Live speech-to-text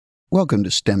Welcome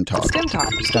to STEM Talk. STEM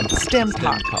Talk. STEM Talk. STEM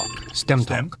Talk. STEM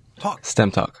Talk.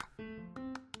 STEM Talk.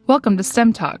 Welcome to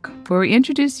STEM Talk, where we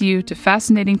introduce you to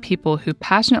fascinating people who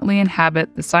passionately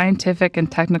inhabit the scientific and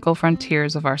technical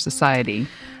frontiers of our society.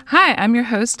 Hi, I'm your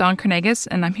host, Dawn Carnegas,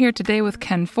 and I'm here today with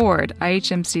Ken Ford,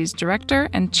 IHMC's director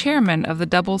and chairman of the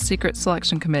Double Secret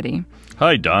Selection Committee.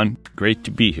 Hi, Don. Great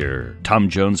to be here. Tom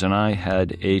Jones and I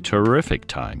had a terrific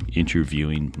time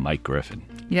interviewing Mike Griffin.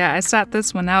 Yeah, I sat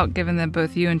this one out given that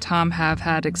both you and Tom have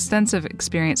had extensive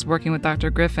experience working with Dr.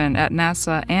 Griffin at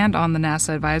NASA and on the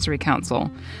NASA Advisory Council.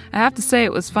 I have to say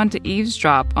it was fun to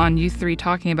eavesdrop on you three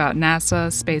talking about NASA,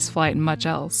 spaceflight, and much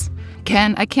else.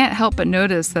 Ken, I can't help but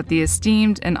notice that the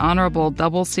esteemed and honorable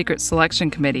Double Secret Selection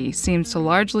Committee seems to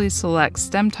largely select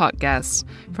STEM Talk guests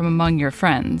from among your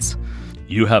friends.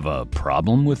 You have a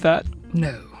problem with that?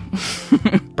 No.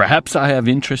 Perhaps I have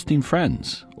interesting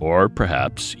friends, or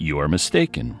perhaps you are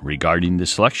mistaken regarding the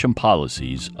selection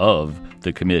policies of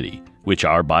the committee, which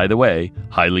are, by the way,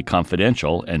 highly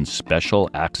confidential and special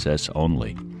access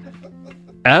only.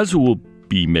 As will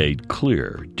be made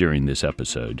clear during this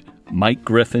episode, Mike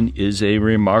Griffin is a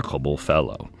remarkable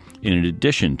fellow. In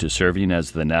addition to serving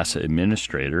as the NASA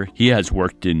administrator, he has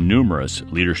worked in numerous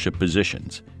leadership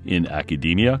positions in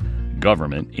academia,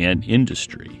 government, and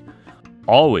industry.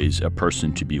 Always a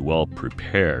person to be well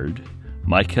prepared,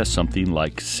 Mike has something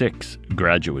like 6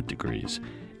 graduate degrees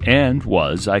and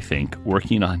was, I think,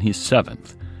 working on his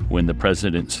 7th when the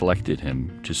president selected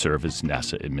him to serve as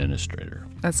NASA administrator.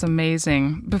 That's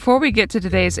amazing. Before we get to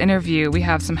today's interview, we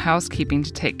have some housekeeping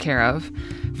to take care of.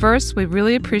 First, we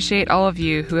really appreciate all of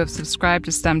you who have subscribed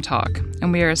to STEM Talk,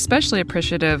 and we are especially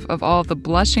appreciative of all of the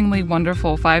blushingly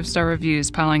wonderful 5-star reviews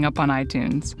piling up on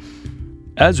iTunes.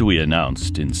 As we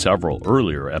announced in several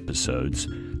earlier episodes,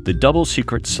 the Double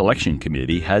Secret Selection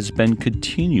Committee has been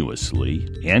continuously,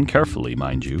 and carefully,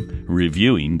 mind you,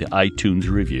 reviewing the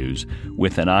iTunes reviews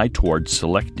with an eye towards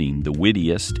selecting the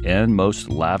wittiest and most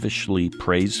lavishly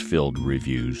praise-filled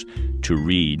reviews to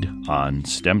read on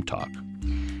STEM Talk.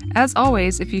 As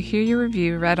always, if you hear your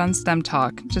review read on STEM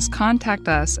Talk, just contact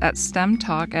us at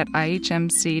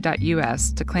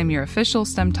stemtalk@ihmc.us to claim your official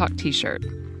STEM Talk t-shirt.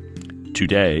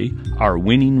 Today, our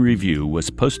winning review was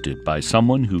posted by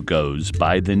someone who goes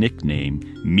by the nickname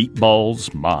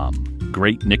Meatball's Mom.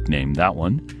 Great nickname, that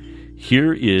one.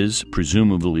 Here is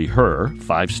presumably her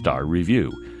 5-star review,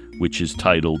 which is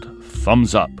titled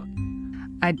Thumbs Up.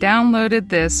 I downloaded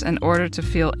this in order to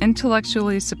feel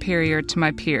intellectually superior to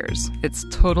my peers. It's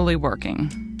totally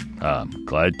working. I'm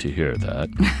glad to hear that.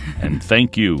 And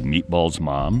thank you, Meatball's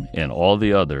Mom, and all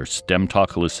the other STEM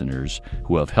Talk listeners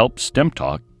who have helped STEM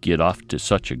Talk get off to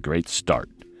such a great start.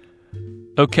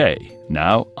 Okay,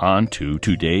 now on to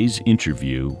today's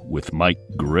interview with Mike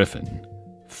Griffin.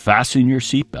 Fasten your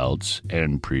seatbelts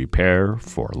and prepare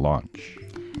for launch.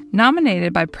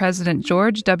 Nominated by President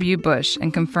George W. Bush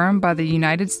and confirmed by the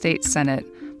United States Senate,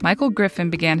 Michael Griffin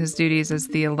began his duties as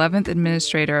the 11th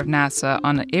Administrator of NASA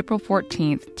on April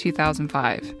 14,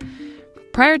 2005.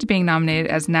 Prior to being nominated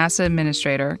as NASA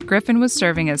Administrator, Griffin was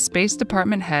serving as Space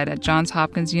Department Head at Johns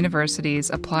Hopkins University's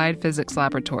Applied Physics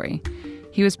Laboratory.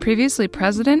 He was previously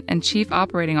President and Chief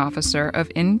Operating Officer of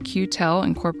In-Q-Tel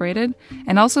Incorporated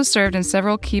and also served in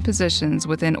several key positions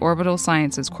within Orbital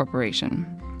Sciences Corporation.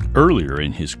 Earlier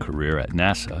in his career at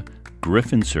NASA,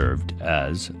 Griffin served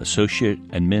as Associate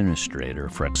Administrator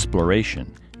for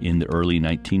Exploration in the early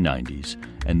 1990s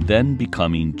and then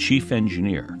becoming Chief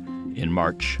Engineer in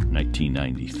March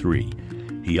 1993.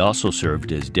 He also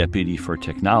served as Deputy for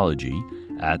Technology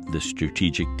at the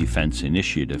Strategic Defense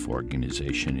Initiative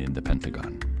Organization in the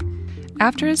Pentagon.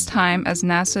 After his time as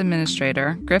NASA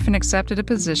Administrator, Griffin accepted a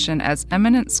position as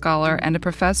Eminent Scholar and a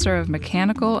Professor of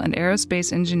Mechanical and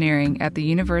Aerospace Engineering at the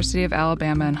University of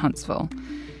Alabama-Huntsville.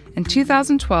 In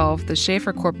 2012, the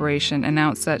Schaefer Corporation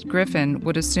announced that Griffin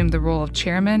would assume the role of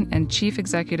Chairman and Chief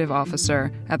Executive Officer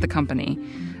at the company,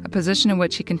 a position in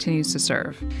which he continues to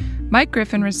serve. Mike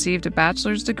Griffin received a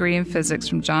bachelor's degree in physics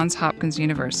from Johns Hopkins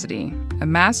University, a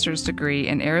master's degree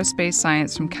in aerospace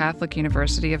science from Catholic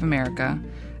University of America,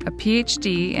 a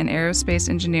Ph.D. in aerospace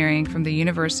engineering from the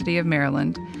University of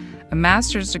Maryland, a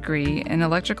master's degree in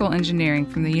electrical engineering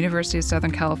from the University of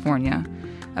Southern California,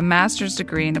 a master's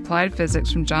degree in applied physics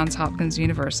from Johns Hopkins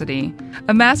University,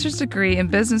 a master's degree in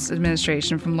business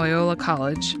administration from Loyola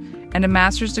College, and a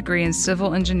master's degree in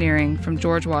civil engineering from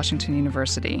George Washington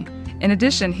University. In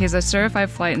addition, he is a certified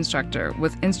flight instructor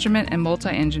with instrument and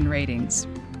multi-engine ratings.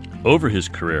 Over his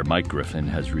career, Mike Griffin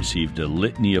has received a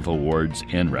litany of awards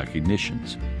and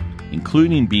recognitions,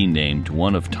 including being named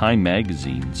one of Time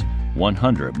Magazine's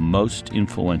 100 most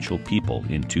influential people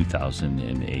in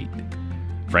 2008.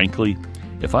 Frankly,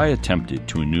 If I attempted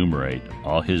to enumerate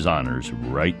all his honors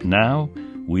right now,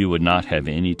 we would not have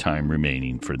any time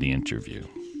remaining for the interview.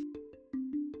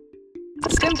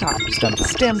 STEM Talk. STEM Talk.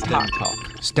 STEM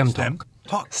Talk. STEM Talk.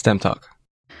 STEM Talk.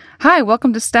 Hi,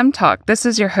 welcome to STEM Talk. This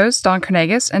is your host, Dawn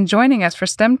Carnegas, and joining us for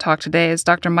STEM Talk today is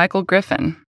Dr. Michael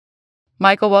Griffin.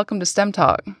 Michael, welcome to STEM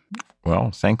Talk.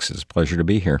 Well, thanks. It's a pleasure to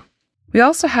be here. We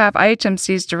also have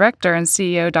IHMC's Director and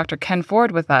CEO, Dr. Ken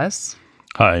Ford, with us.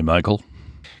 Hi, Michael.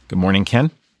 Good morning,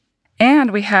 Ken.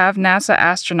 And we have NASA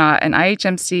astronaut and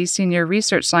IHMC Senior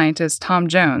Research Scientist, Tom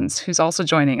Jones, who's also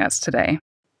joining us today.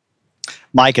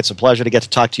 Mike, it's a pleasure to get to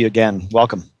talk to you again.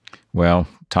 Welcome. Well,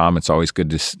 Tom, it's always good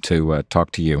to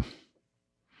talk to you.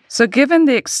 So given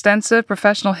the extensive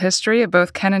professional history of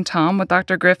both Ken and Tom with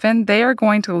Dr. Griffin, they are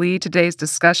going to lead today's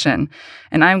discussion,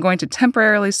 and I'm going to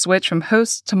temporarily switch from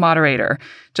host to moderator,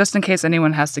 just in case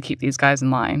anyone has to keep these guys in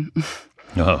line.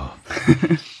 Oh.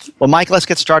 Well, Mike, let's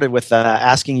get started with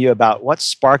asking you about what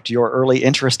sparked your early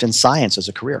interest in science as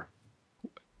a career.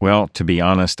 Well, to be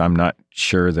honest, I'm not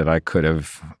sure that I could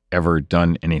have ever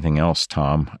done anything else,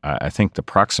 Tom. I think the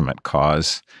proximate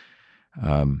cause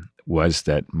was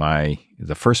that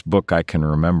the first book I can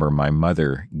remember my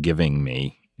mother giving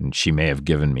me, and she may have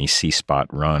given me See Spot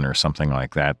Run or something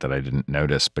like that I didn't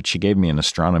notice, but she gave me an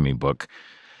astronomy book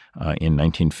in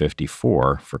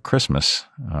 1954 for Christmas,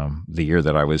 the year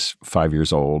that I was 5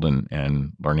 years old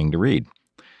and learning to read.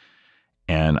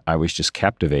 And I was just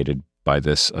captivated by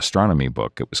this astronomy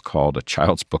book. It was called A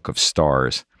Child's Book of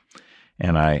Stars.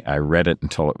 And I read it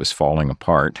until it was falling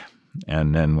apart.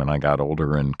 And then when I got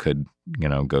older and could,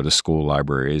 go to school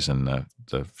libraries and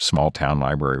the small town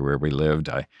library where we lived,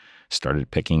 I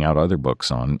started picking out other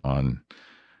books on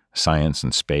science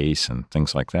and space and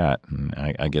things like that. And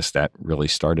I guess that really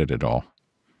started it all.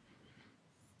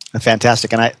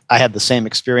 Fantastic. And I had the same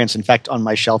experience. In fact, on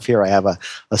my shelf here, I have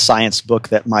a science book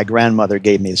that my grandmother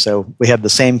gave me. So we had the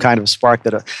same kind of spark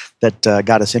that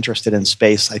got us interested in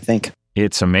space, I think.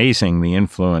 It's amazing the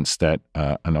influence that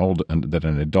an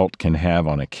adult can have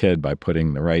on a kid by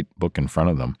putting the right book in front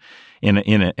of them.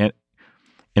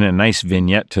 In a nice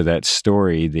vignette to that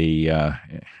story,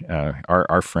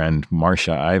 our friend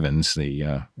Marcia Ivins,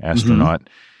 the astronaut,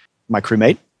 my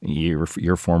crewmate,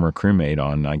 your former crewmate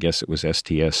on, I guess it was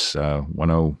STS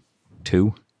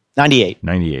 102?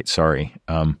 98. Sorry.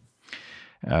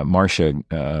 Marcia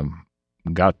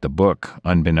got the book,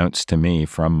 unbeknownst to me,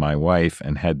 from my wife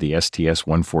and had the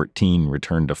STS-114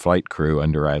 returned to flight crew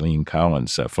under Eileen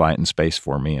Collins fly it in space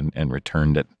for me and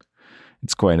returned it.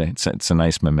 It's a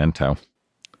nice memento.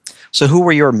 So who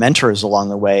were your mentors along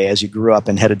the way as you grew up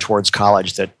and headed towards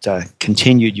college that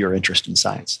continued your interest in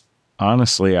science?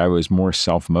 Honestly, I was more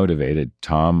self-motivated,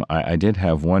 Tom. I did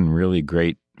have one really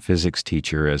great physics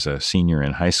teacher as a senior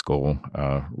in high school.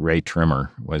 Ray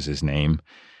Trimmer was his name.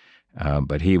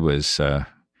 But he was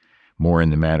more in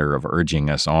the matter of urging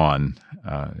us on.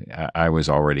 I was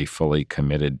already fully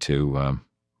committed to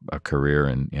a career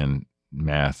in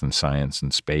math and science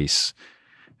and space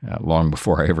long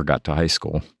before I ever got to high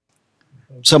school.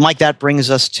 So, Mike, that brings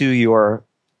us to your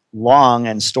long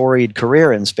and storied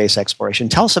career in space exploration.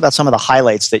 Tell us about some of the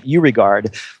highlights that you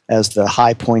regard as the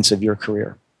high points of your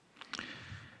career.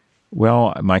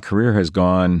 Well, my career has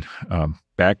gone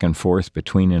back and forth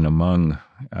between and among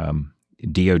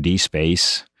DoD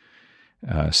space,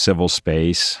 civil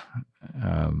space,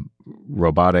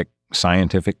 robotic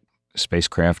scientific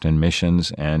spacecraft and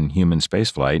missions, and human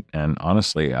spaceflight. And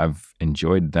honestly, I've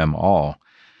enjoyed them all.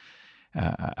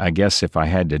 I guess if I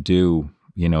had to do,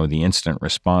 the instant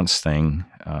response thing,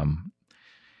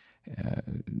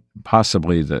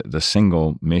 possibly the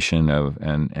single mission of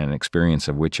and experience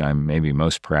of which I'm maybe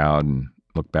most proud and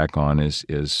look back on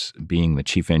is being the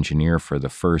chief engineer for the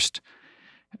first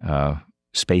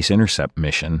space intercept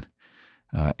mission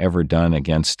ever done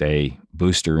against a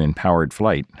booster in powered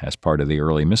flight as part of the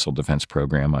early missile defense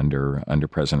program under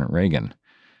President Reagan.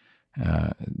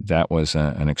 That was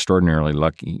an extraordinarily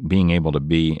lucky, being able to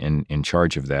be in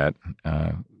charge of that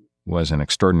was an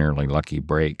extraordinarily lucky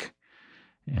break,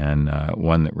 and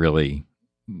one that really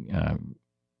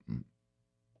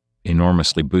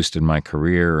enormously boosted my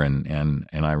career, and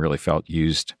I really felt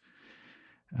used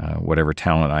whatever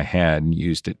talent I had and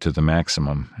used it to the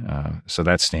maximum. So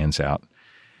that stands out.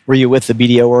 Were you with the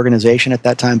BDO organization at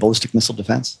that time, Ballistic Missile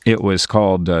Defense? It was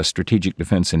called Strategic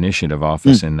Defense Initiative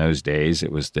Office in those days.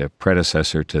 It was the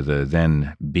predecessor to the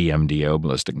then BMDO,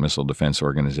 Ballistic Missile Defense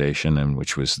Organization, and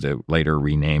which was later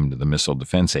renamed the Missile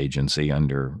Defense Agency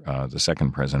under the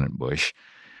second President Bush.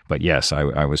 But yes,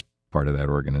 I was part of that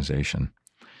organization.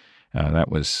 That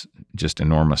was just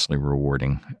enormously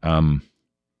rewarding.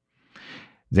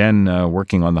 Then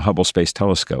working on the Hubble Space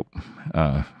Telescope,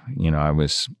 I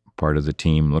was part of the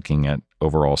team looking at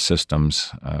overall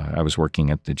systems. I was working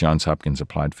at the Johns Hopkins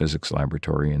Applied Physics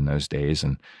Laboratory in those days,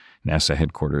 and NASA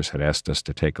headquarters had asked us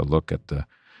to take a look at the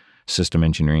system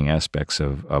engineering aspects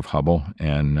of Hubble,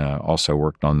 and also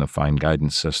worked on the fine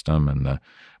guidance system and the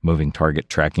moving target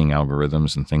tracking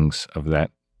algorithms and things of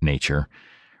that nature.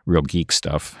 Real geek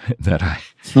stuff that I,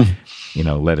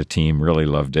 led a team, really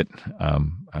loved it.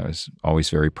 I was always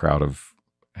very proud of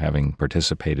having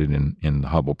participated in the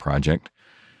Hubble project.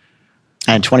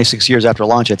 And 26 years after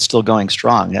launch, it's still going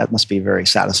strong. That must be very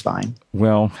satisfying.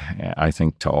 Well, I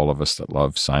think to all of us that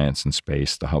love science and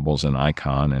space, the Hubble's an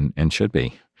icon and should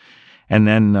be. And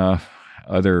then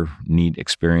other neat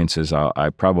experiences, I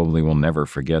probably will never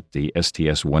forget the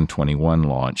STS-121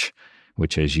 launch,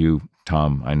 which, as you,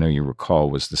 Tom, I know you recall,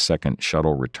 was the second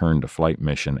shuttle return to flight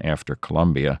mission after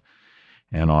Columbia.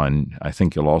 And I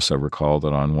think you'll also recall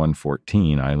that on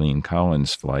 114, Eileen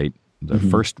Collins' flight, the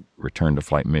first return to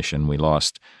flight mission, we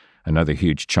lost another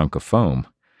huge chunk of foam.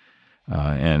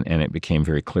 And it became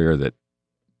very clear that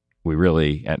we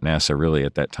really, at NASA, really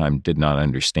at that time did not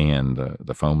understand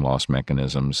the foam loss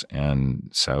mechanisms. And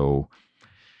so,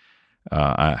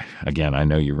 I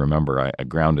know you remember I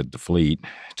grounded the fleet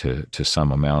to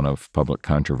some amount of public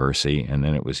controversy, and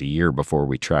then it was a year before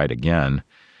we tried again.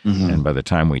 And by the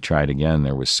time we tried again,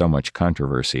 there was so much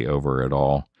controversy over it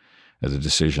all, the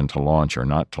decision to launch or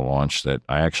not to launch, that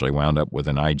I actually wound up with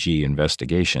an IG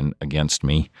investigation against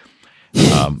me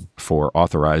for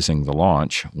authorizing the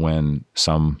launch when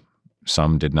some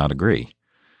did not agree.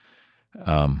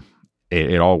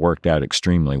 It all worked out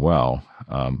extremely well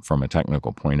from a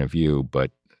technical point of view, but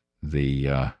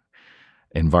the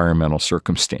environmental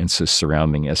circumstances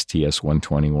surrounding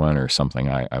STS-121 are something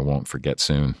I won't forget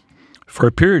soon. For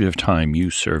a period of time, you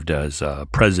served as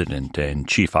president and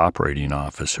chief operating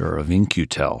officer of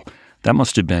In-Q-Tel. That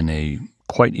must have been a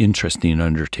quite interesting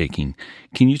undertaking.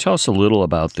 Can you tell us a little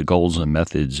about the goals and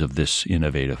methods of this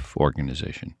innovative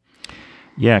organization?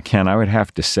 Yeah, Ken, I would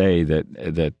have to say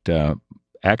that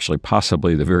actually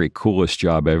possibly the very coolest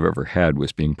job I've ever had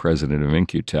was being president of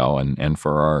In-Q-Tel. And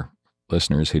for our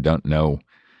listeners who don't know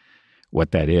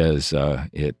what that is,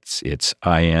 it's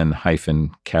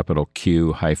IN-Q-TEL,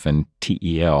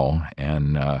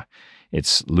 and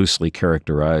it's loosely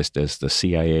characterized as the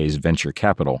CIA's venture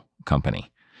capital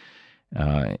company.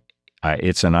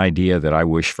 It's an idea that I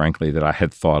wish, frankly, that I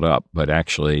had thought up, but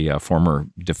actually former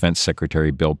Defense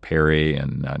Secretary Bill Perry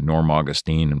and Norm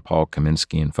Augustine and Paul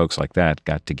Kaminsky and folks like that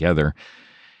got together.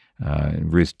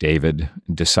 Ruth David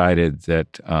decided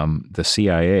that the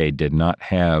CIA did not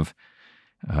have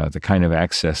the kind of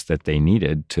access that they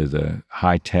needed to the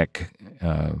high-tech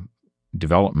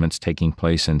developments taking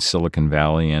place in Silicon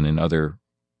Valley and in other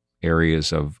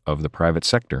areas of the private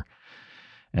sector.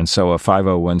 And so a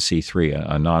 501c3,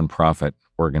 a nonprofit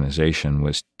organization,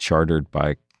 was chartered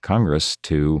by Congress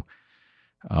to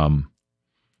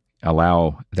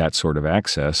allow that sort of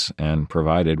access, and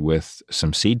provided with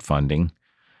some seed funding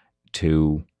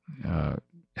to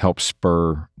help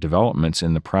spur developments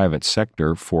in the private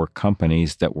sector for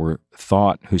companies that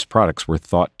whose products were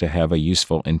thought to have a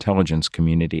useful intelligence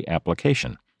community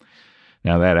application.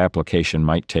 Now, that application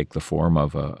might take the form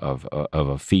of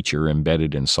a feature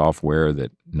embedded in software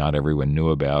that not everyone knew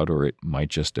about, or it might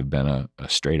just have been a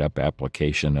straight-up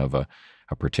application of a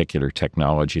particular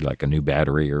technology like a new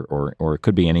battery, or it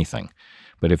could be anything.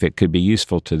 But if it could be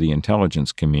useful to the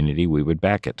intelligence community, we would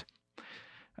back it.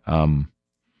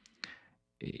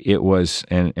 It was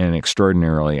an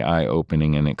extraordinarily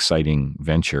eye-opening and exciting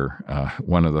venture.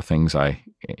 One of the things I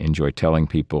enjoy telling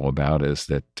people about is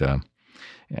that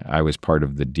I was part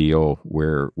of the deal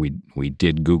where we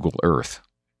did Google Earth,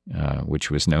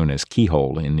 which was known as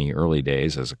Keyhole in the early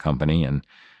days as a company, and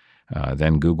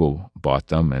then Google bought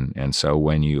them. And so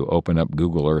when you open up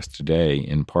Google Earth today,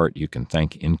 in part you can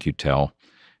thank In-Q-Tel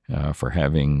for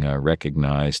having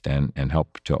recognized and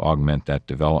helped to augment that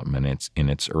development in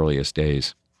its earliest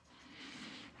days.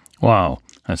 Wow,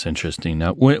 that's interesting.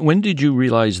 Now, when did you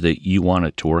realize that you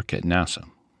wanted to work at NASA?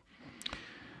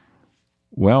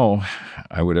 Well,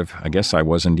 I guess I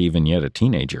wasn't even yet a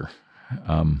teenager.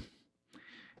 NASA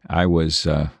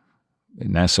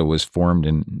was formed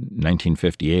in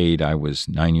 1958. I was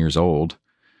 9 years old.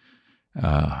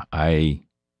 I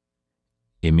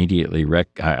immediately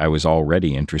I was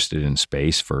already interested in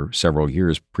space for several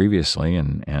years previously,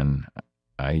 and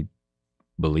I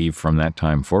believed from that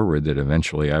time forward that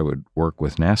eventually I would work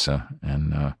with NASA.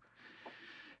 And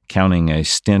counting a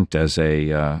stint as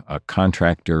a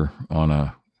contractor on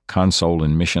a console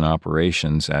in mission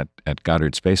operations at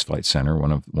Goddard Space Flight Center,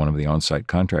 one of the on-site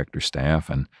contractor staff,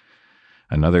 and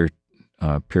another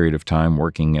period of time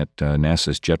working at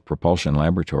NASA's Jet Propulsion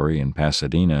Laboratory in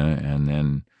Pasadena, and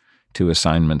then 2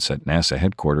 assignments at NASA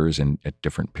headquarters at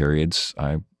different periods.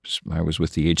 I was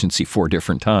with the agency 4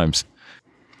 different times.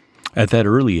 At that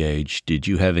early age, did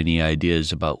you have any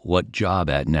ideas about what job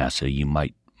at NASA you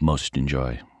might most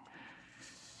enjoy?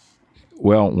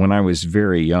 Well, when I was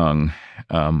very young,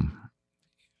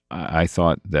 I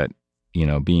thought that,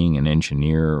 being an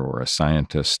engineer or a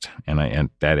scientist, and at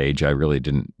that age I really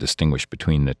didn't distinguish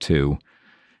between the two,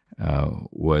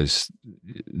 was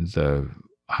the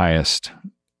highest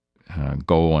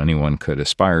goal anyone could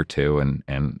aspire to,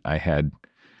 and I had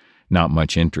not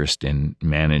much interest in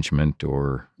management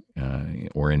or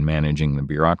in managing the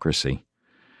bureaucracy.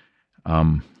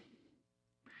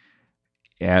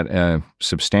 At a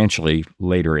substantially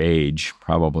later age,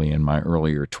 probably in my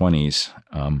earlier 20s,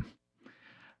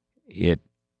 it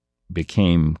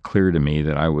became clear to me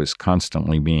that I was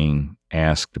constantly being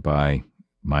asked by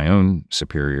my own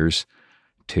superiors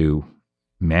to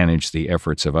manage the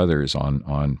efforts of others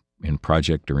in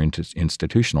project or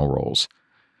institutional roles.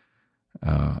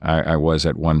 I was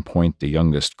at one point the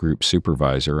youngest group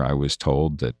supervisor, I was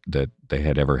told, that they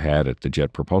had ever had at the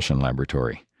Jet Propulsion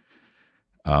Laboratory.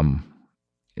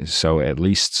 So at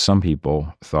least some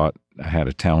people thought I had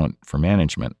a talent for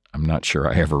management. I'm not sure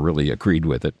I ever really agreed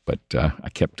with it, but I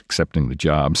kept accepting the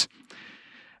jobs.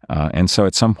 And so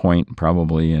at some point,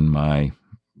 probably in my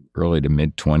early to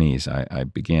mid-20s, I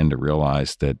began to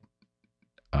realize that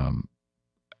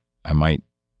I might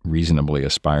reasonably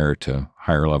aspire to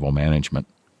higher-level management.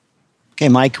 Okay,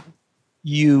 Mike,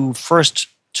 you first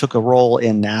took a role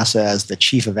in NASA as the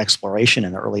chief of exploration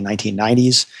in the early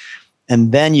 1990s.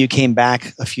 And then you came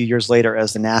back a few years later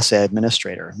as the NASA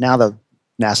administrator. Now the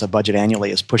NASA budget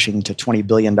annually is pushing to $20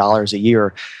 billion a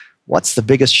year. What's the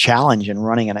biggest challenge in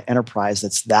running an enterprise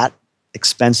that's that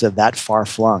expensive, that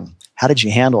far-flung? How did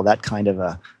you handle that kind of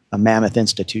a mammoth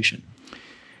institution?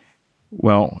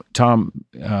 Well, Tom,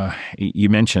 you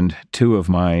mentioned 2 of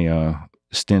my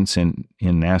stints in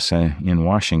NASA in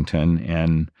Washington,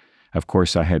 and of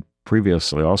course I had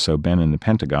previously also been in the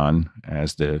Pentagon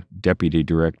as the Deputy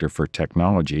Director for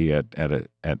Technology at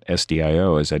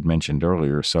SDIO, as I'd mentioned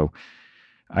earlier. So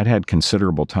I'd had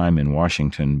considerable time in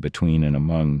Washington between and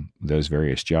among those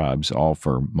various jobs, all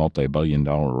for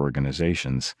multi-billion-dollar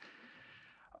organizations.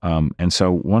 And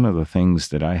so one of the things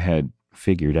that I had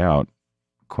figured out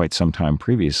quite some time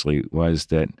previously was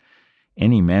that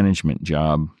any management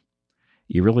job,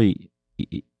 you really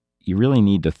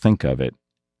need to think of it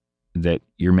that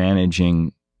you're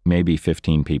managing maybe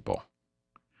 15 people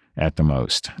at the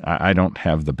most. I don't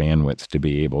have the bandwidth to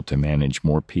be able to manage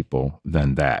more people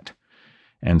than that.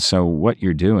 And so what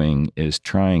you're doing is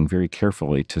trying very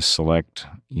carefully to select,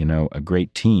 a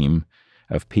great team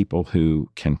of people who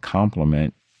can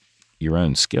complement your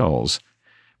own skills,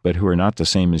 but who are not the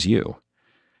same as you.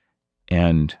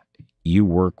 And you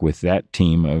work with that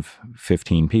team of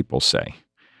 15 people, say.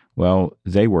 Well,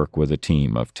 they work with a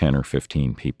team of 10 or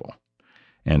 15 people,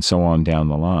 and so on down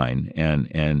the line.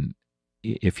 And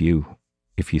if you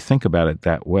think about it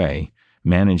that way,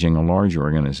 managing a large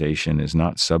organization is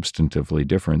not substantively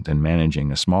different than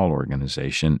managing a small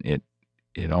organization.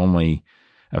 It only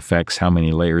affects how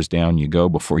many layers down you go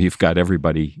before you've got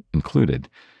everybody included.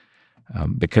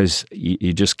 Because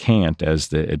you just can't, as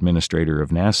the administrator of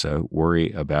NASA,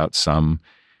 worry about some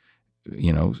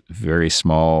very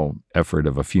small effort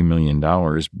of a few $1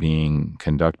 million being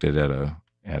conducted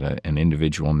at an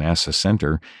individual NASA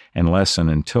center, unless and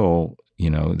until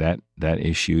that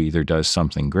issue either does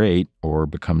something great or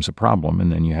becomes a problem,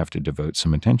 and then you have to devote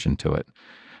some attention to it.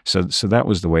 So that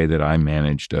was the way that I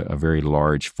managed a very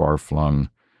large, far-flung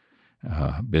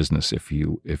business, if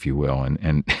you will,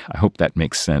 and I hope that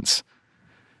makes sense.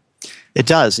 It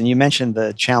does, and you mentioned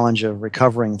the challenge of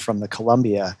recovering from the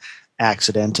Columbia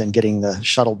accident and getting the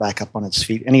shuttle back up on its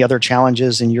feet. Any other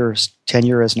challenges in your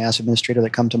tenure as NASA administrator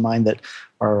that come to mind that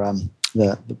are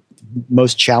the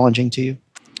most challenging to you?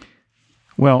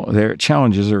 Well, their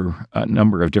challenges are a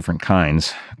number of different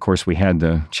kinds. Of course, we had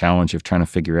the challenge of trying to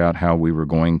figure out how we were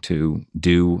going to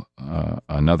do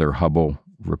another Hubble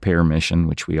repair mission,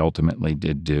 which we ultimately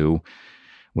did do.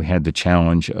 We had the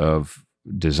challenge of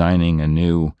designing a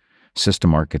new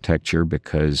system architecture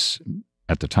because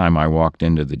at the time I walked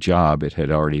into the job, it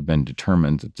had already been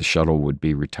determined that the shuttle would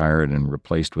be retired and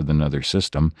replaced with another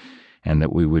system and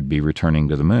that we would be returning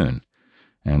to the moon.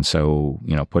 And so,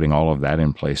 putting all of that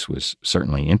in place was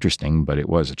certainly interesting, but it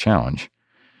was a challenge.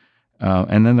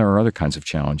 And then there are other kinds of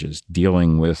challenges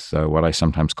dealing with what I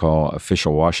sometimes call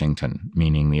official Washington,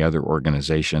 meaning the other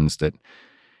organizations that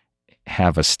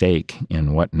have a stake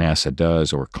in what NASA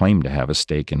does or claim to have a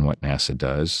stake in what NASA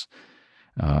does.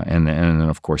 And then,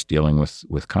 of course, dealing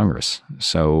with Congress.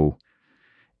 So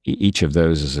each of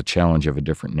those is a challenge of a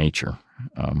different nature,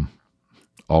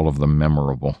 all of them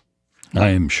memorable. I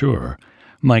am sure.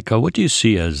 Micah, what do you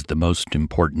see as the most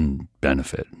important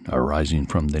benefit arising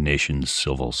from the nation's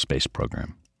civil space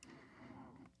program?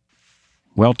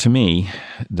 Well, to me,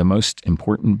 the most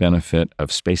important benefit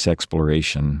of space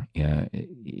exploration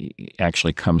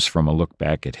actually comes from a look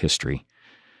back at history.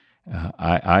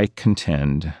 I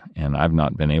contend, and I've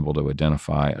not been able to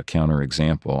identify a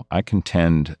counterexample, I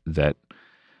contend that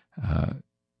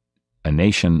a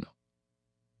nation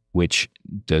which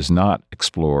does not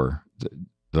explore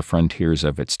the frontiers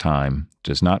of its time,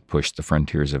 does not push the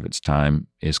frontiers of its time,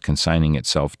 is consigning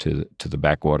itself to the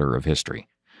backwater of history.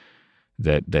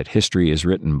 That history is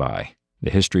written by, the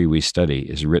history we study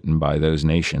is written by those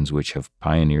nations which have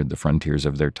pioneered the frontiers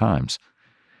of their times.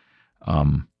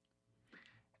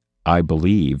 I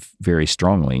believe very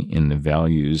strongly in the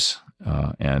values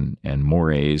and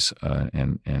mores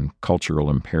and cultural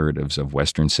imperatives of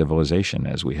Western civilization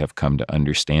as we have come to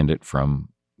understand it from,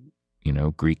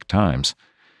 Greek times.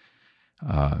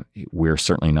 We're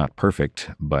certainly not perfect,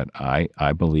 but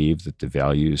I believe that the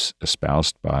values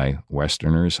espoused by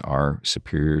Westerners are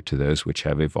superior to those which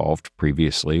have evolved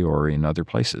previously or in other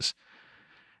places.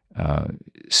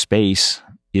 Space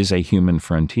is a human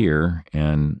frontier,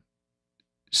 and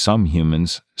some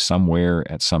humans somewhere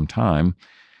at some time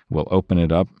will open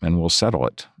it up and will settle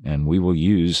it, and we will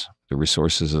use the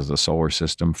resources of the solar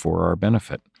system for our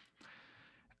benefit.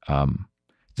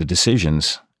 The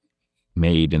decisions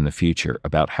made in the future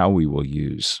about how we will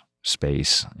use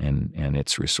space and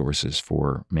its resources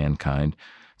for mankind,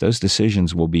 those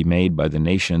decisions will be made by the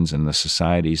nations and the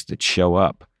societies that show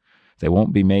up. They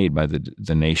won't be made by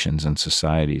the nations and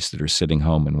societies that are sitting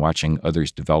home and watching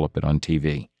others develop it on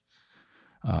TV.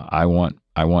 I want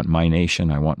my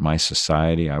nation, I want my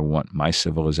society, I want my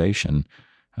civilization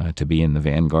to be in the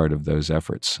vanguard of those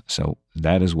efforts. So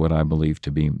that is what I believe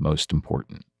to be most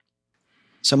important.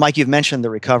 So, Mike, you've mentioned the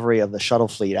recovery of the shuttle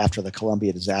fleet after the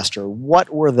Columbia disaster.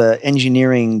 What were the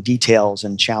engineering details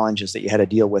and challenges that you had to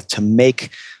deal with to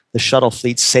make the shuttle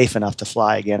fleet safe enough to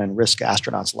fly again and risk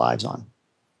astronauts' lives on?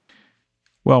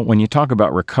 Well, when you talk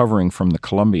about recovering from the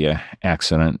Columbia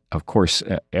accident, of course,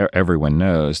 everyone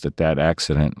knows that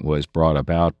accident was brought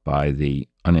about by the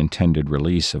unintended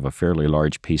release of a fairly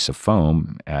large piece of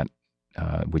foam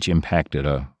which impacted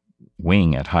a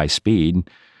wing at high speed.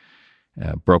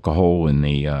 Broke a hole in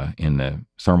the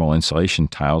thermal insulation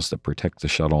tiles that protect the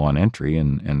shuttle on entry,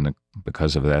 and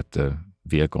because of that, the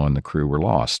vehicle and the crew were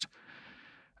lost.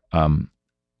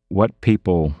 What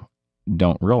people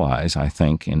don't realize, I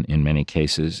think, in many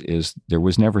cases, is there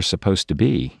was never supposed to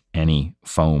be any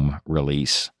foam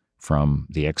release from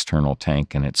the external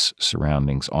tank and its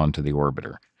surroundings onto the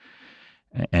orbiter.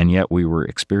 And yet we were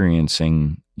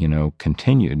experiencing,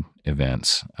 continued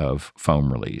events of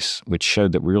foam release, which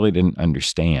showed that we really didn't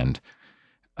understand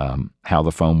how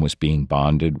the foam was being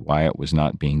bonded, why it was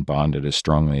not being bonded as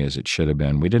strongly as it should have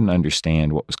been. We didn't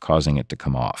understand what was causing it to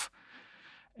come off.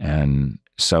 And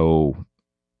so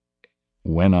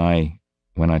when I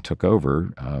took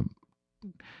over,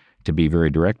 to be very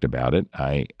direct about it,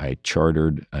 I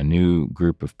chartered a new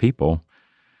group of people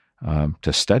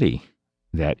to study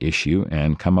that issue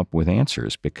and come up with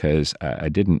answers, because I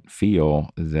didn't feel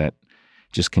that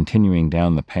just continuing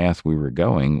down the path we were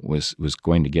going was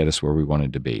going to get us where we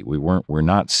wanted to be. We were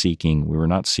not seeking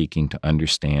to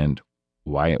understand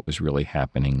why it was really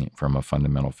happening from a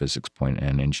fundamental physics point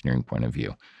and engineering point of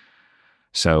view.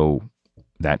 So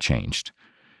that changed.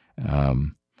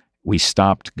 We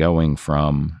stopped going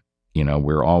from,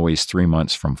 we're always 3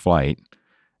 months from flight,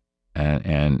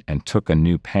 and took a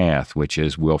new path, which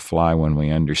is we'll fly when we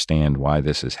understand why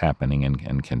this is happening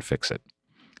and can fix it.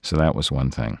 So that was one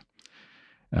thing.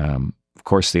 Of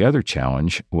course, the other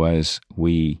challenge was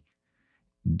we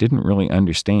didn't really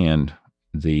understand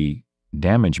the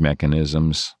damage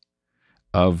mechanisms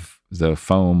of the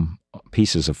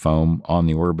pieces of foam on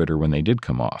the orbiter when they did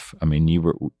come off. I mean,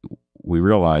 we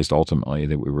realized ultimately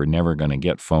that we were never going to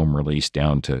get foam release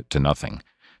down to nothing.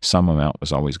 Some amount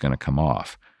was always going to come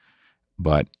off.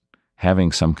 But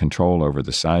having some control over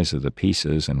the size of the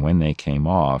pieces and when they came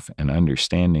off, and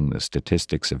understanding the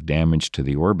statistics of damage to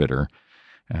the orbiter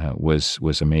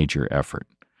was a major effort.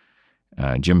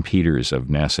 Jim Peters of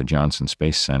NASA Johnson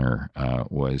Space Center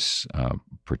was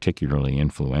particularly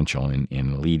influential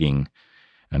in leading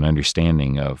an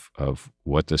understanding of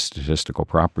what the statistical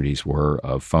properties were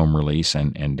of foam release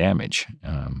and damage.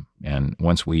 And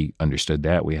once we understood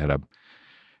that, we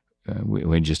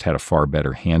just had a far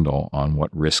better handle on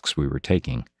what risks we were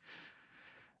taking.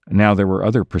 Now, there were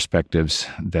other perspectives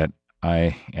that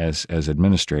I, as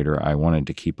administrator, I wanted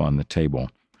to keep on the table.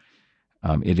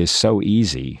 It is so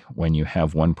easy when you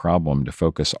have one problem to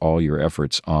focus all your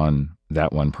efforts on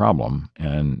that one problem,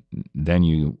 and then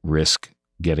you risk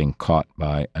getting caught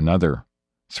by another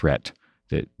threat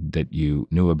that you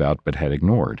knew about but had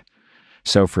ignored.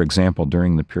 So, for example,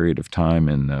 during the period of time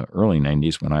in the early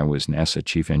 90s when I was NASA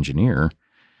chief engineer,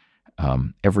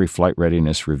 every flight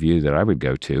readiness review that I would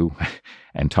go to,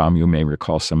 and Tom, you may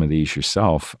recall some of these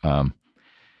yourself,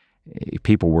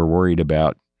 people were worried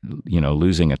about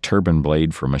losing a turbine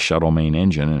blade from a shuttle main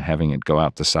engine and having it go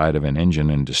out the side of an engine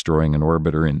and destroying an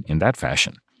orbiter in that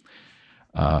fashion.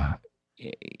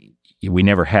 We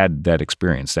never had that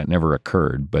experience. That never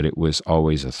occurred, but it was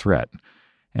always a threat.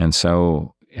 And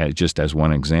so, just as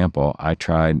one example,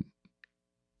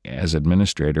 as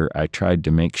administrator, I tried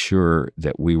to make sure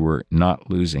that we were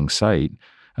not losing sight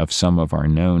of some of our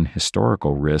known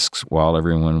historical risks while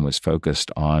everyone was focused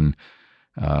on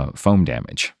foam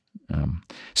damage.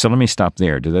 So let me stop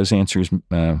there. Do those answers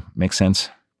make sense?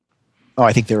 Oh,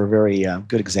 I think they were very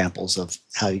good examples of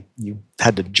how you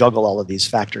had to juggle all of these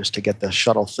factors to get the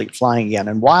shuttle fleet flying again.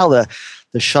 And while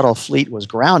the shuttle fleet was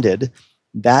grounded,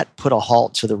 that put a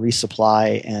halt to the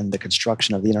resupply and the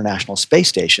construction of the International Space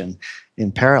Station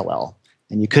in parallel.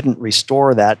 And you couldn't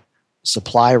restore that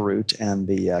supply route and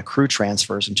the crew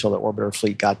transfers until the orbiter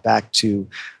fleet got back to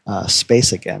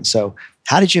space again. So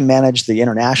how did you manage the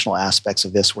international aspects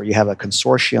of this, where you have a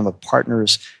consortium of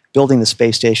partners building the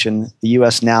space station? The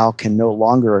U.S. now can no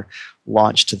longer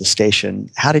launch to the station.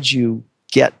 How did you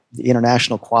get the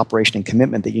international cooperation and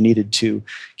commitment that you needed to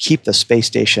keep the space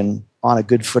station on a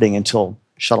good footing until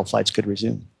shuttle flights could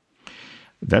resume?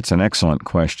 That's an excellent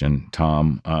question,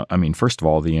 Tom. First of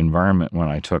all, the environment when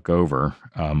I took over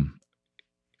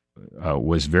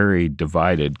was very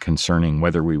divided concerning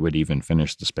whether we would even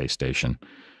finish the space station.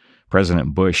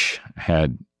 President Bush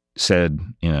had said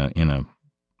in a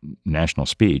national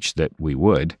speech that we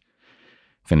would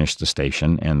finish the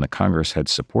station, and the Congress had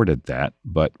supported that.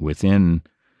 But within,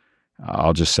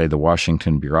 I'll just say, the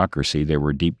Washington bureaucracy, there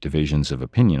were deep divisions of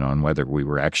opinion on whether we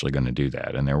were actually going to do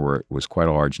that. And there was quite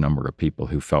a large number of people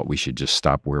who felt we should just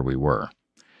stop where we were.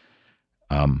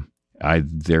 I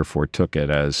therefore took it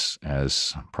as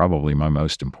probably my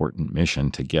most important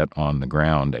mission to get on the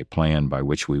ground a plan by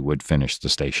which we would finish the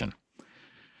station.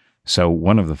 So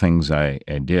one of the things I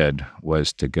did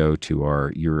was to go to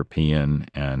our European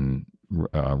and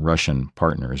Russian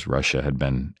partners. Russia had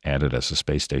been added as a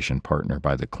space station partner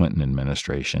by the Clinton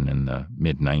administration in the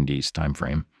mid-90s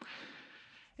timeframe.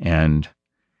 And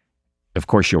of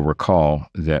course, you'll recall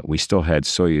that we still had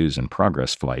Soyuz and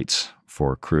Progress flights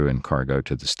for crew and cargo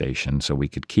to the station, so we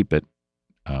could keep it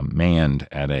manned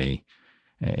at a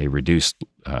reduced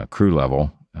crew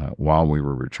level while we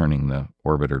were returning the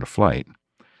orbiter to flight.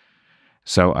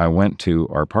 So I went to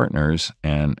our partners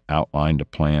and outlined a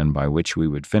plan by which we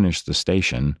would finish the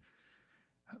station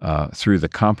through the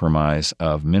compromise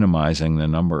of minimizing the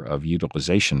number of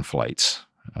utilization flights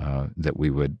that we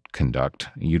would conduct,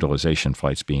 utilization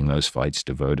flights being those flights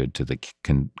devoted to the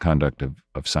conduct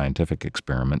of scientific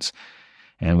experiments,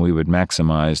 and we would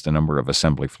maximize the number of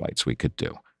assembly flights we could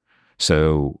do.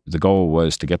 So the goal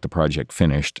was to get the project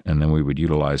finished, and then we would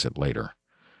utilize it later.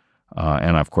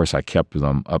 And of course, I kept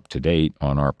them up to date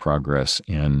on our progress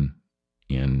in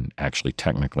actually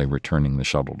technically returning the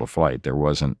shuttle to flight. I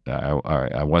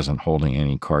wasn't holding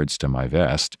any cards to my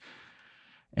vest.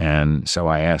 And so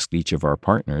I asked each of our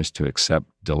partners to accept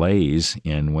delays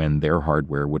in when their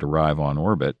hardware would arrive on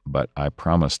orbit, but I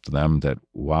promised them that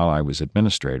while I was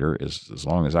administrator, as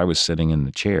long as I was sitting in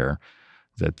the chair,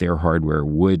 that their hardware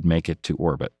would make it to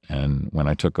orbit. And when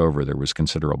I took over, there was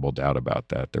considerable doubt about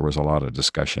that. There was a lot of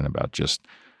discussion about just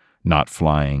not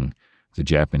flying the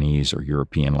Japanese or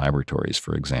European laboratories,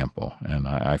 for example, and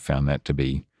I found that to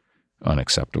be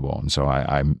unacceptable. And so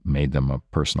I made them a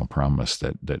personal promise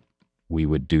that we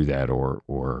would do that,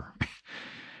 or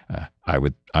I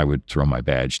would throw my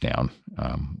badge down.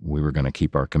 We were going to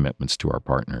keep our commitments to our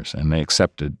partners, and they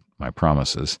accepted my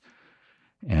promises.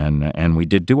 And we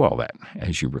did do all that,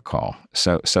 as you recall.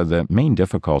 So the main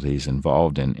difficulties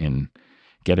involved in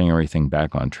getting everything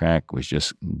back on track was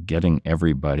just getting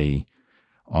everybody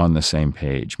on the same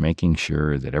page, making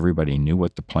sure that everybody knew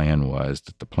what the plan was,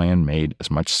 that the plan made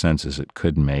as much sense as it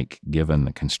could make given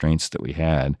the constraints that we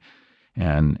had,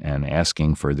 and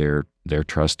asking for their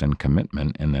trust and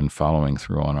commitment, and then following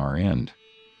through on our end.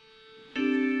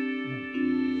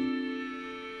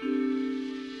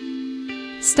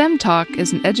 STEM Talk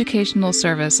is an educational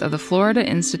service of the Florida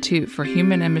Institute for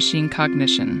Human and Machine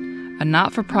Cognition, a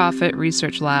not-for-profit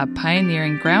research lab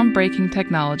pioneering groundbreaking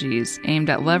technologies aimed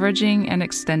at leveraging and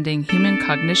extending human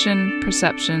cognition,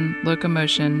 perception,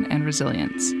 locomotion, and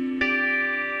resilience.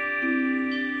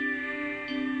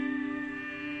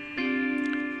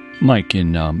 Mike,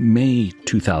 in May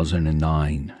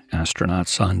 2009,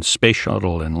 astronauts on Space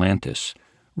Shuttle Atlantis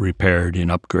repaired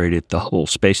and upgraded the Hubble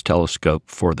Space Telescope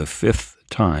for the 5th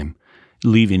time,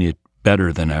 leaving it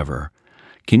better than ever.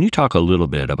 Can you talk a little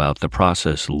bit about the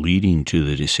process leading to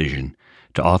the decision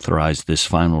to authorize this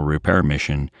final repair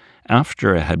mission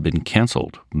after it had been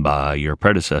canceled by your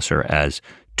predecessor as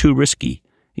too risky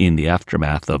in the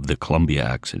aftermath of the Columbia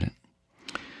accident?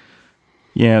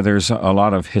 Yeah, there's a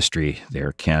lot of history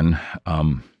there, Ken.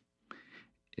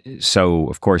 So,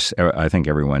 of course, I think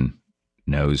everyone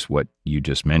knows what you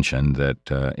just mentioned,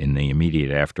 that in the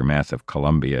immediate aftermath of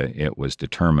Columbia, it was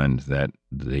determined that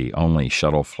the only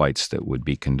shuttle flights that would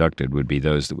be conducted would be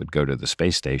those that would go to the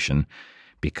space station,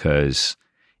 because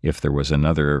if there was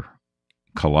another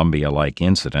Columbia-like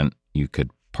incident, you could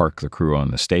park the crew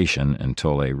on the station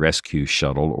until a rescue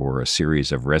shuttle or a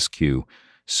series of rescue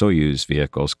Soyuz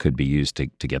vehicles could be used to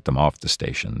get them off the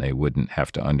station. They wouldn't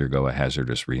have to undergo a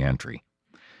hazardous reentry.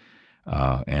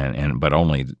 But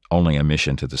only a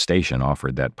mission to the station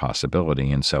offered that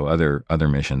possibility, and so other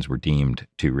missions were deemed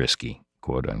too risky,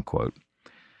 quote unquote.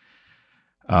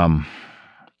 That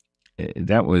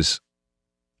was,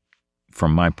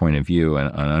 from my point of view,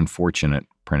 an unfortunate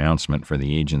pronouncement for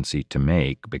the agency to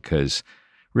make, because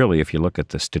really, if you look at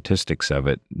the statistics of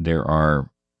it,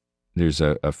 there's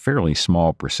a fairly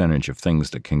small percentage of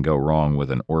things that can go wrong with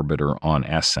an orbiter on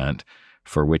ascent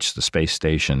for which the space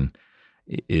station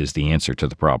is the answer to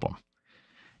the problem.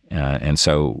 And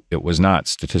so it was not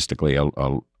statistically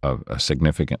a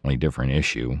significantly different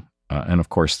issue. And of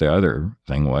course, the other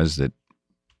thing was that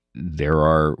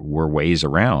were ways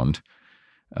around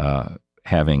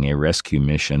having a rescue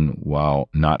mission while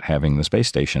not having the space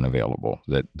station available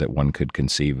that one could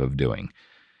conceive of doing.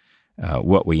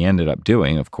 What we ended up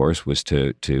doing, of course, was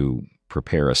to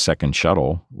prepare a second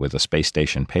shuttle with a space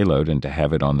station payload and to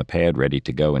have it on the pad ready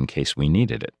to go in case we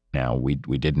needed it. Now, we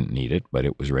didn't need it, but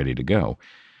it was ready to go.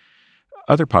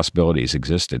 Other possibilities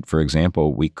existed. For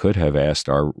example, we could have asked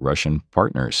our Russian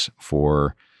partners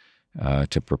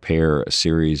to prepare a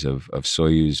series of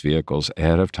Soyuz vehicles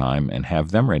ahead of time and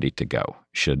have them ready to go,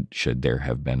 should there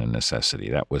have been a necessity.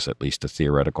 That was at least a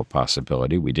theoretical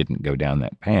possibility. We didn't go down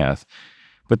that path.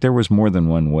 But there was more than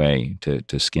one way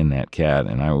to skin that cat,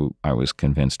 and I was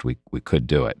convinced we could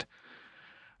do it.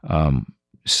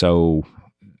 So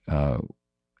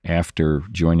after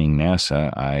joining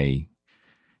NASA, I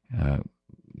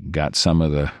got some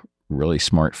of the really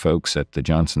smart folks at the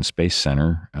Johnson Space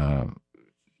Center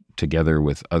together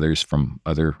with others from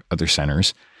other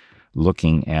centers,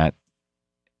 looking at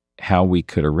how we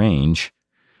could arrange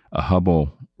a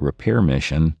Hubble repair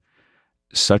mission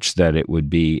such that it would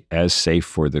be as safe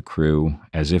for the crew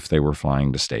as if they were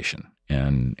flying to station.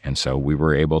 And so we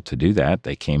were able to do that.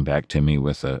 They came back to me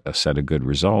with a set of good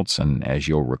results, and as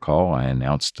you'll recall, I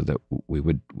announced that we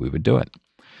would do it.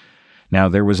 Now,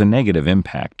 there was a negative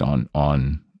impact on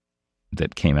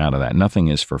that came out of that. Nothing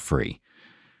is for free.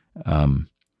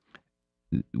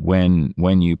 When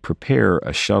you prepare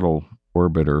a shuttle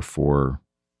orbiter for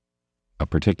a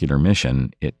particular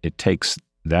mission, it takes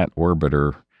that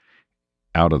orbiter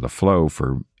out of the flow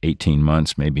for 18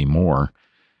 months, maybe more,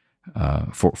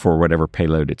 for whatever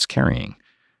payload it's carrying.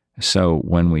 So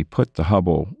when we put the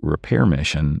Hubble repair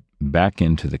mission back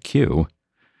into the queue,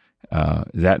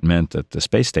 that meant that the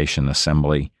space station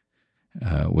assembly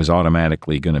was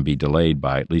automatically going to be delayed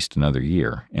by at least another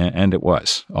year. And it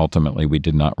was. Ultimately, we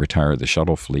did not retire the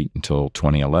shuttle fleet until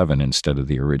 2011 instead of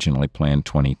the originally planned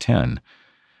 2010.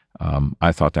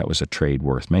 I thought that was a trade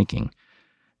worth making.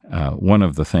 One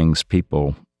of the things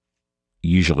people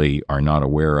usually are not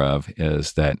aware of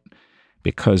is that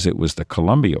because it was the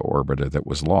Columbia orbiter that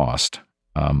was lost,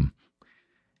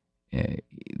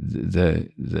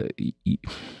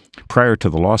 prior to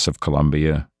the loss of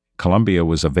Columbia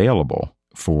was available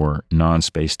for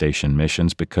non-space station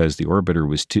missions because that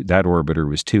orbiter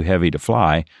was too heavy to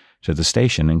fly to the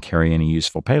station and carry any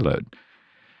useful payload.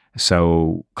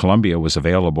 So Columbia was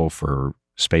available for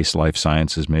space life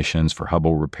sciences missions, for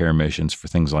Hubble repair missions, for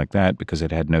things like that, because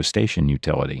it had no station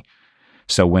utility.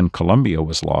 So when Columbia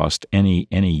was lost, any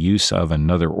use of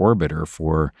another orbiter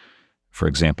for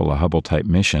example, a Hubble-type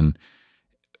mission,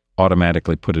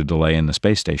 automatically put a delay in the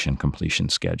space station completion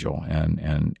schedule.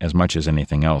 And as much as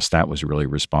anything else, that was really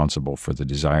responsible for the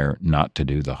desire not to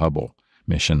do the Hubble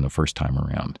mission the first time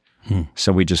around.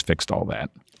 So we just fixed all that.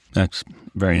 That's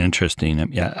very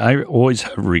interesting. Yeah, I always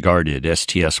have regarded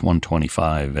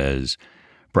STS-125 as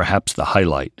perhaps the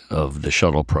highlight of the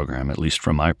shuttle program, at least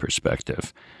from my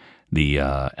perspective. The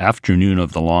afternoon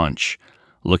of the launch,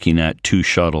 looking at two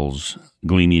shuttles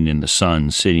gleaming in the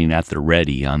sun, sitting at the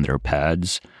ready on their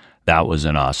pads, that was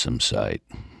an awesome sight.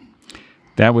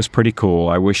 That was pretty cool.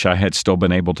 I wish I had still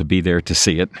been able to be there to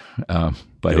see it,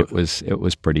 but it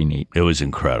was pretty neat. It was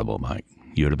incredible, Mike.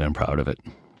 You would have been proud of it.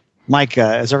 Mike,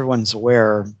 as everyone's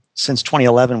aware, since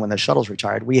 2011, when the shuttles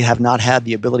retired, we have not had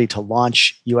the ability to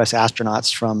launch U.S.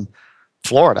 astronauts from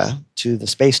Florida to the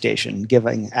space station,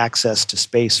 giving access to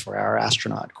space for our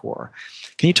astronaut corps.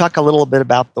 Can you talk a little bit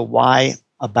about the why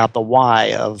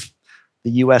of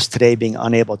the U.S. today being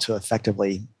unable to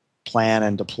effectively plan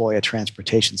and deploy a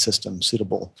transportation system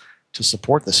suitable to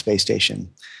support the space station,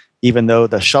 even though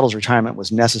the shuttle's retirement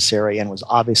was necessary and was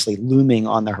obviously looming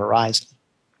on the horizon?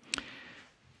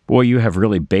 Boy, you have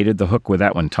really baited the hook with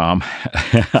that one, Tom.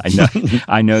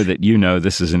 I know that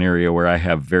this is an area where I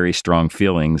have very strong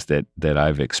feelings that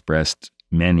I've expressed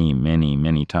many, many,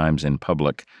 many times in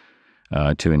public,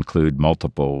 to include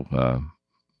multiple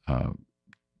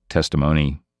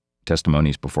testimonies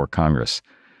before Congress.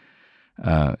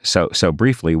 So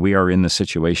briefly, we are in the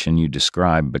situation you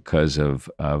described because of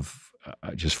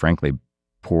just frankly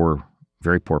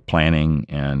very poor planning,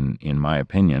 and in my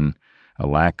opinion, a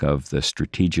lack of the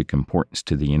strategic importance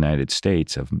to the United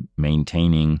States of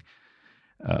maintaining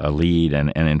a lead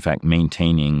and in fact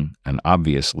maintaining an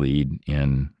obvious lead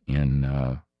in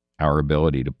our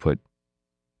ability to put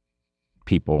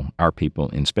our people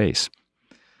in space.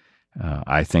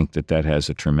 I think that has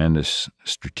a tremendous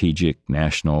strategic,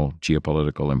 national,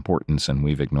 geopolitical importance, and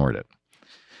we've ignored it.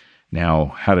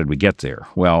 Now, how did we get there?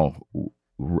 Well,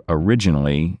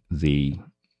 originally meaning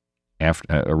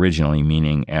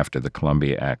after the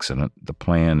Columbia accident, the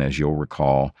plan, as you'll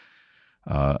recall,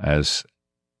 as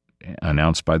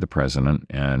announced by the President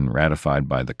and ratified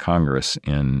by the Congress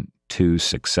in two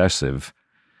successive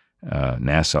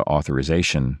NASA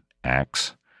authorization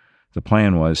acts, the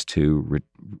plan was to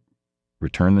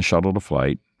return the shuttle to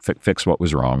flight, fix what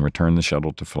was wrong, return the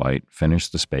shuttle to flight, finish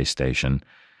the space station,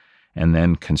 and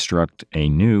then construct a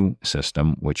new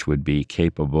system which would be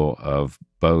capable of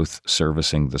both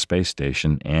servicing the space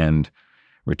station and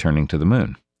returning to the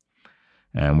moon.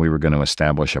 And we were going to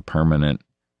establish a permanent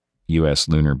U.S.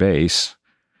 lunar base.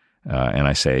 And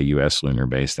I say a U.S. lunar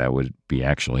base, that would be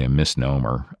actually a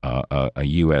misnomer, a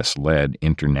U.S.-led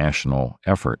international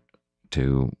effort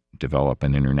to develop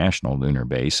an international lunar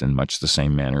base in much the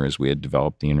same manner as we had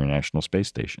developed the International Space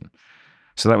Station.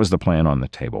 So that was the plan on the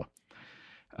table.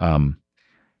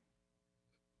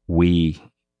 We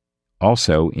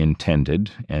also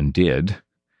intended and did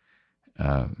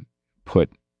put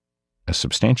a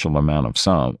substantial amount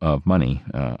of money,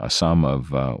 a sum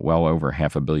of well over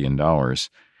 $500 million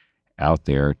out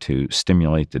there to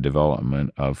stimulate the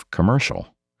development of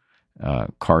commercial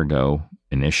cargo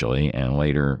initially and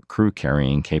later crew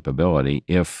carrying capability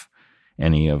if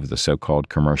any of the so-called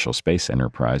commercial space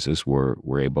enterprises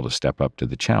were able to step up to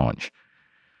the challenge.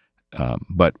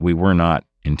 But we were not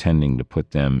intending to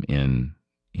put them in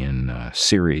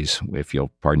series, if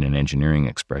you'll pardon an engineering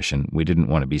expression. We didn't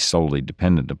want to be solely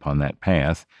dependent upon that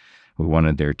path. We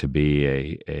wanted there to be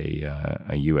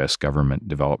a U.S.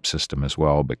 government-developed system as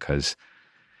well, because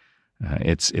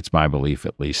it's my belief,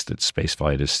 at least, that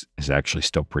spaceflight is actually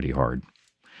still pretty hard.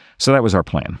 So that was our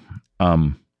plan.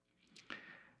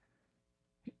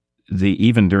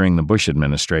 Even during the Bush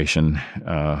administration,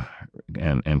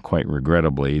 and quite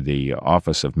regrettably, the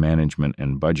Office of Management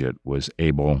and Budget was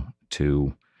able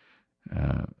to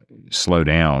slow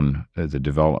down the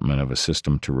development of a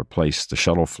system to replace the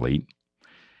shuttle fleet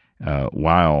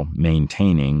while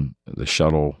maintaining the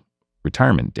shuttle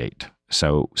retirement date.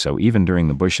 So even during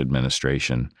the Bush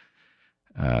administration,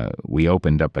 we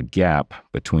opened up a gap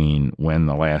between when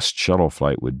the last shuttle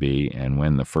flight would be and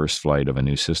when the first flight of a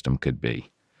new system could be.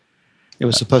 It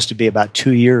was supposed to be about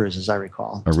 2 years, as I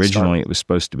recall. Originally, it was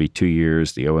supposed to be 2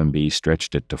 years. The OMB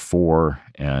stretched it to 4,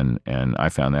 and I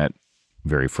found that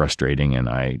very frustrating, and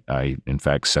I in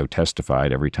fact, so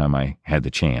testified every time I had the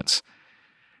chance.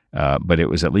 But it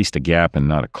was at least a gap and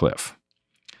not a cliff.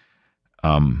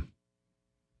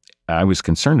 I was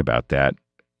concerned about that,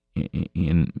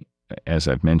 as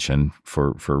I've mentioned,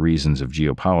 for reasons of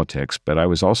geopolitics, but I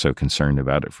was also concerned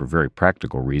about it for very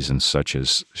practical reasons, such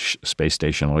as space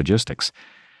station logistics.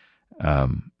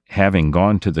 Having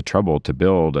gone to the trouble to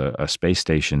build a space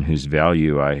station whose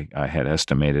value I had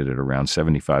estimated at around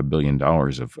 $75 billion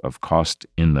of cost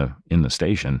in the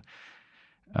station,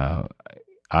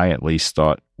 I at least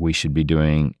thought we should be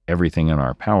doing everything in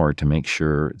our power to make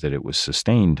sure that it was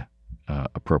sustained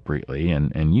appropriately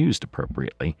and used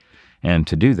appropriately. And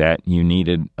to do that, you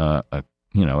needed,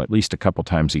 at least a couple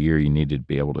times a year, you needed to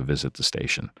be able to visit the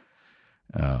station.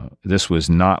 This was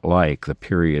not like the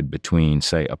period between,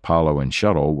 say, Apollo and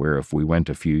Shuttle, where if we went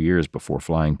a few years before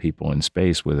flying people in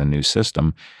space with a new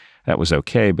system, that was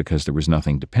okay because there was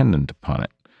nothing dependent upon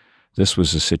it. This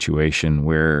was a situation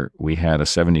where we had a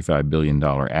 $75 billion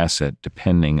asset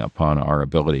depending upon our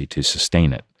ability to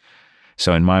sustain it.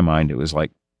 So in my mind, it was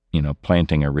like,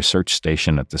 planting a research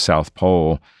station at the South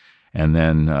Pole and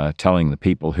then telling the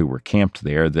people who were camped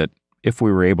there that if we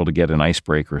were able to get an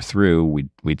icebreaker through,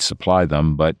 we'd supply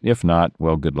them, but if not,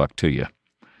 well, good luck to you.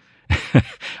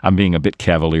 I'm being a bit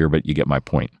cavalier, but you get my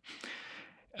point.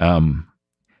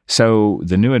 So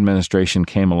the new administration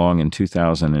came along in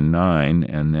 2009,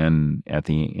 and then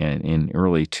in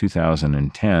early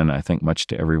 2010, I think much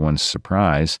to everyone's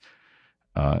surprise,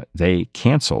 they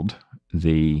canceled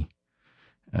the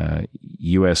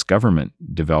U.S.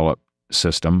 government-developed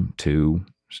system to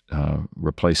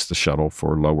replace the shuttle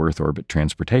for low Earth orbit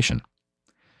transportation.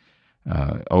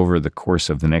 Over the course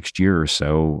of the next year or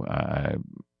so,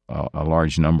 a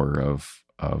large number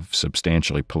of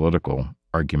substantially political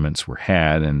arguments were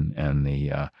had, and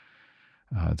the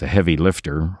heavy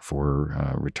lifter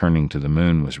for returning to the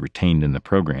moon was retained in the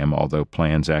program, although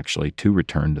plans actually to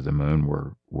return to the moon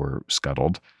were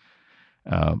scuttled.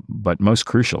 But most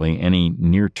crucially, any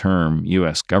near-term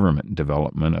U.S. government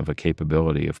development of a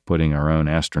capability of putting our own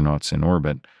astronauts in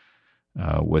orbit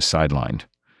was sidelined.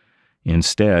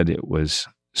 Instead, it was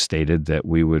stated that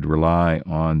we would rely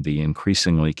on the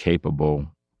increasingly capable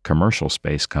commercial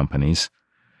space companies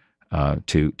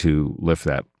to lift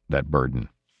that burden.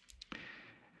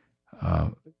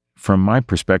 From my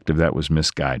perspective, that was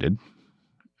misguided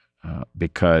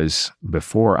because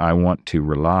before I want to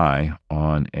rely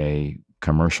on a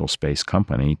commercial space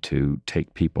company to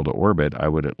take people to orbit, I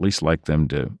would at least like them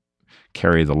to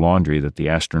carry the laundry that the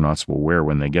astronauts will wear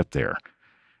when they get there.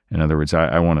 In other words,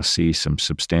 I want to see some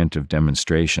substantive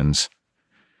demonstrations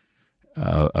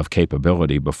of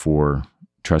capability before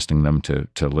trusting them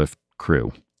to lift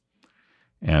crew.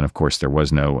 And of course, there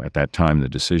was no, at that time the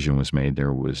decision was made,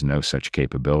 there was no such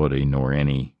capability, nor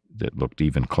any that looked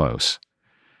even close.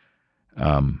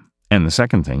 And the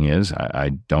second thing is,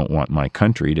 I don't want my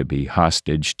country to be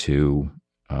hostage to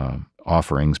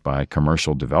offerings by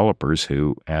commercial developers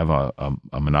who have a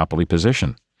monopoly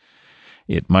position.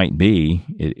 It might be,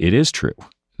 it is true,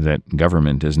 that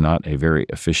government is not a very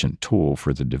efficient tool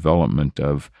for the development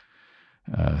of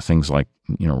things like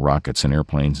rockets and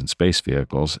airplanes and space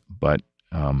vehicles, but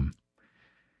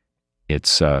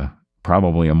it's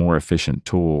probably a more efficient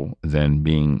tool than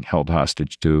being held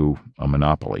hostage to a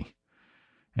monopoly.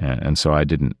 And so I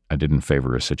didn't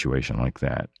favor a situation like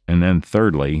that. And then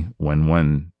thirdly, when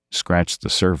one scratched the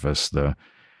surface, the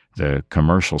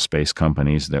commercial space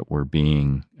companies that were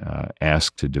being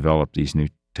asked to develop these new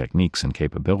techniques and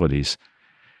capabilities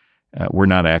were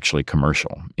not actually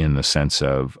commercial in the sense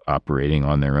of operating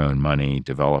on their own money,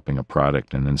 developing a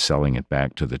product, and then selling it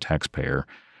back to the taxpayer.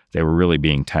 They were really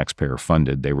being taxpayer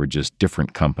funded. They were just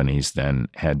different companies than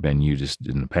had been used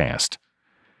in the past.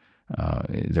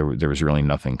 There was really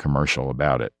nothing commercial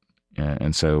about it.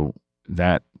 And so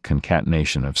that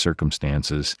concatenation of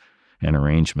circumstances and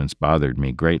arrangements bothered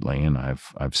me greatly, and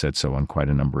I've said so on quite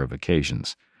a number of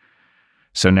occasions.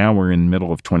 So now we're in the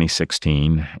middle of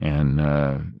 2016, and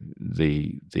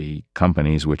the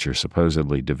companies which are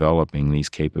supposedly developing these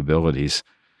capabilities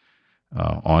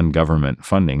on government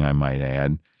funding, I might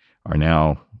add, are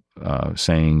now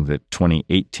saying that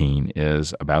 2018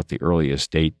 is about the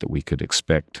earliest date that we could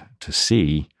expect to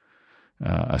see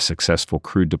a successful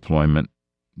crew deployment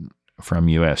from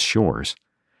U.S. shores.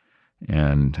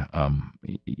 And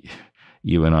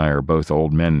you and I are both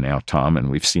old men now, Tom, and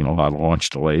we've seen a lot of launch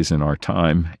delays in our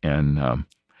time. And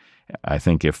I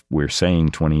think if we're saying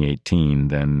 2018,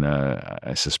 then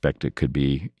I suspect it could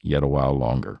be yet a while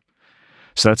longer.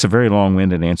 So that's a very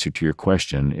long-winded answer to your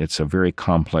question. It's a very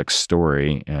complex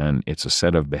story, and it's a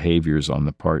set of behaviors on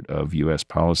the part of U.S.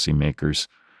 policymakers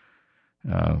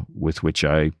with which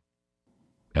I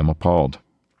am appalled.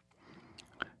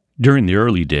 During the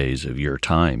early days of your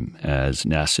time as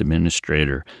NASA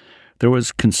administrator, there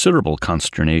was considerable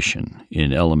consternation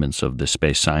in elements of the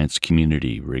space science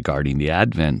community regarding the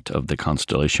advent of the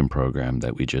Constellation program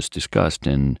that we just discussed,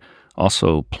 and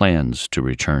also plans to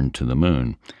return to the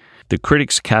moon. The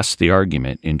critics cast the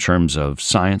argument in terms of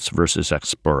science versus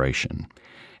exploration,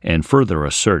 and further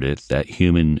asserted that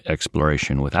human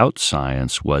exploration without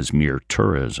science was mere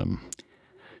tourism.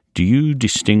 Do you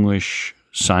distinguish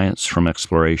science from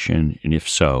exploration, and if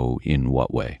so, in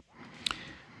what way?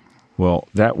 Well,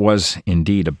 that was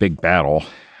indeed a big battle,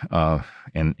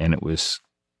 and it was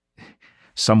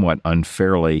somewhat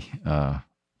unfairly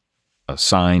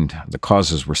assigned. The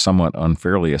causes were somewhat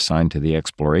unfairly assigned to the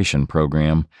exploration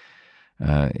program.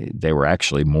 They were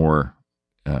actually more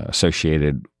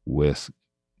associated with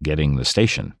getting the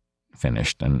station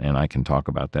finished, and I can talk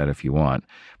about that if you want.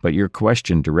 But your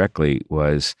question directly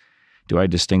was, do I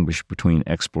distinguish between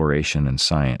exploration and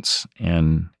science?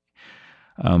 And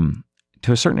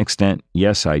to a certain extent,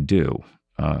 yes, I do.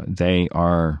 They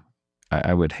are,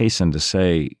 I would hasten to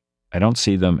say, I don't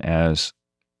see them as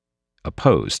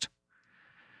opposed.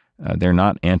 They're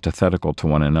not antithetical to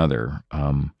one another.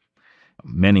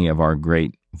 Many of our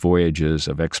great voyages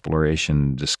of exploration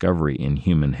and discovery in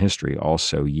human history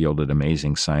also yielded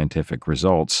amazing scientific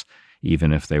results,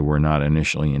 even if they were not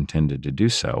initially intended to do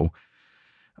so.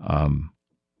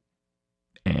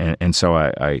 And so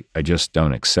I just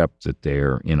don't accept that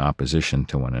they're in opposition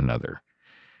to one another.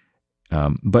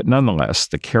 But nonetheless,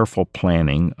 the careful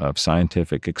planning of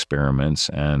scientific experiments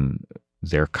and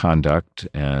their conduct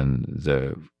and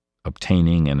the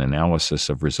obtaining and analysis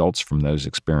of results from those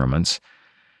experiments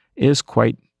is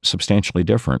quite substantially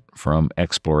different from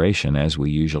exploration as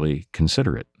we usually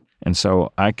consider it. And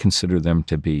so I consider them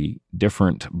to be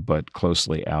different but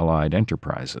closely allied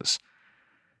enterprises.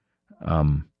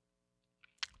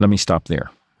 Let me stop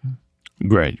there.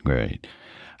 Great.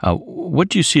 What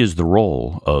do you see as the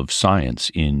role of science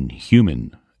in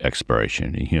human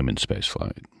exploration, in human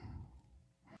spaceflight?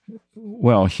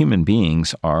 Well, human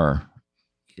beings are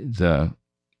the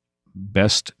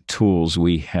best tools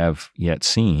we have yet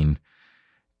seen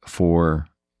for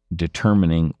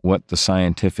determining what the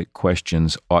scientific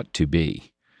questions ought to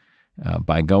be.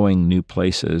 By going new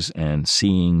places and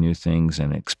seeing new things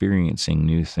and experiencing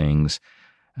new things,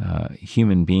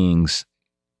 human beings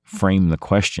frame the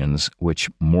questions which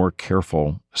more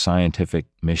careful scientific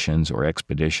missions or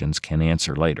expeditions can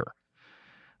answer later.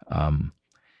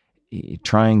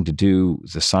 Trying to do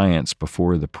the science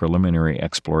before the preliminary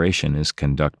exploration is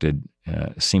conducted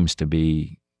seems to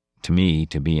me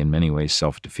to be in many ways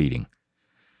self-defeating.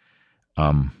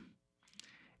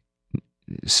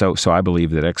 So I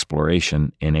believe that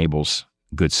exploration enables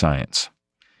good science.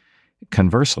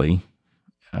 Conversely,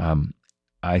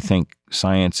 I think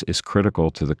science is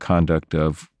critical to the conduct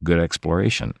of good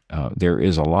exploration. There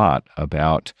is a lot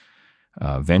about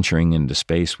venturing into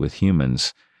space with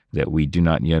humans that we do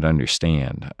not yet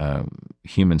understand.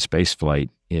 Human spaceflight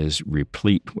is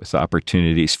replete with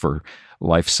opportunities for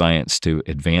life science to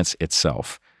advance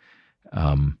itself.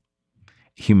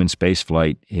 Human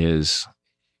spaceflight is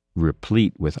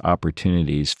replete with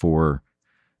opportunities for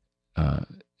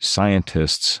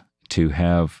scientists to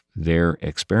have their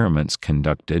experiments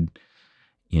conducted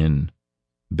in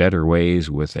better ways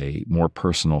with a more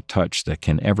personal touch that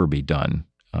can ever be done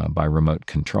by remote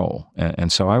control.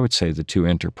 And so I would say the two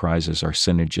enterprises are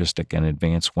synergistic and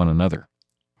advance one another.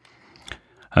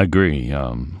 I agree.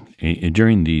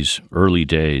 During these early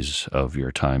days of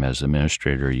your time as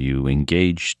administrator, you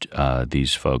engaged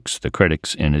these folks, the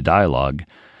critics, in a dialogue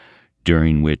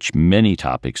during which many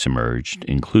topics emerged,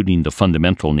 including the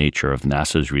fundamental nature of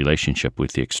NASA's relationship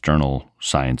with the external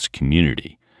science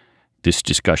community. This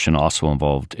discussion also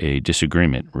involved a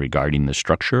disagreement regarding the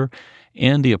structure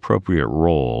and the appropriate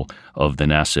role of the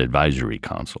NASA Advisory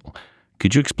Council.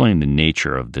 Could you explain the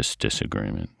nature of this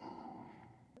disagreement?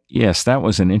 Yes, that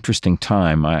was an interesting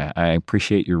time. I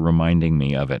appreciate your reminding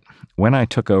me of it. When I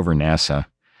took over NASA,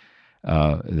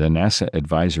 the NASA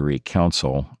Advisory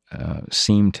Council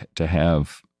seemed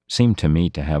to me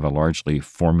to have a largely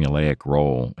formulaic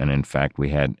role, and in fact, we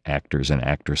had actors and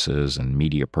actresses and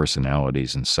media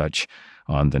personalities and such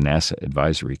on the NASA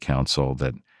Advisory Council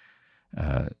that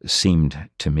seemed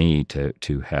to me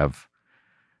to have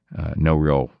no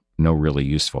really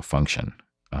useful function.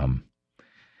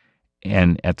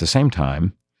 And at the same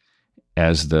time,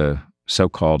 as the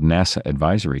so-called NASA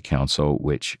Advisory Council,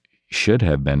 which should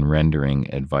have been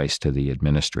rendering advice to the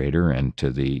administrator and to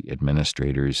the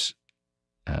administrator's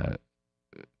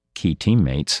key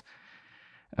teammates,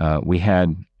 we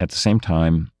had at the same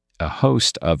time a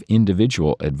host of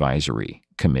individual advisory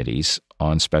committees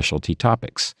on specialty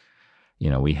topics. You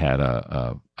know, we had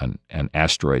an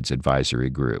asteroids advisory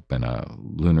group and a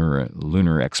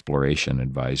lunar exploration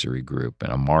advisory group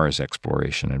and a Mars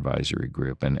exploration advisory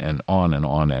group and on and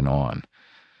on and on.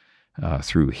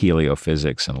 Through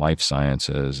heliophysics and life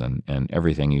sciences and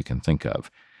everything you can think of.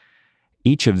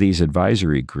 Each of these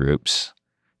advisory groups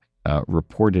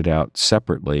reported out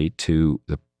separately to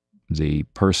the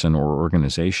person or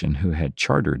organization who had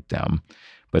chartered them,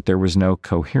 but there was no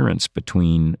coherence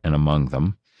between and among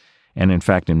them. And in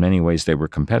fact, in many ways, they were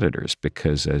competitors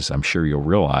because, as I'm sure you'll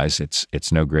realize,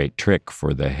 it's no great trick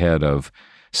for the head of,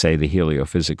 say, the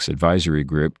Heliophysics Advisory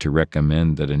Group to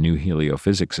recommend that a new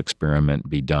heliophysics experiment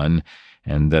be done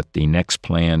and that the next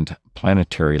planned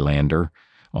planetary lander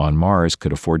on Mars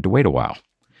could afford to wait a while.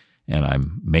 And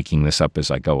I'm making this up as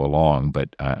I go along,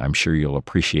 but I'm sure you'll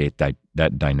appreciate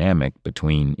that dynamic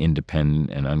between independent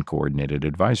and uncoordinated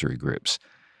advisory groups.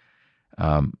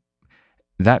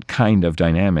 That kind of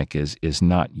dynamic is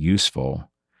not useful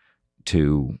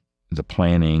to the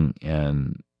planning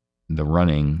and the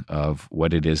running of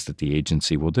what it is that the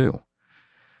agency will do.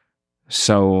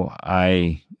 So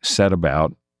I set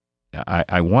about,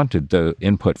 I wanted the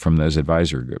input from those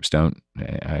advisory groups.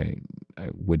 I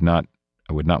would not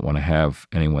want to have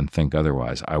anyone think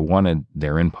otherwise. I wanted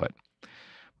their input,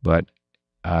 but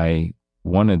I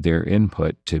wanted their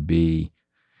input to be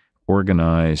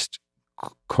organized,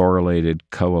 correlated,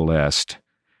 coalesced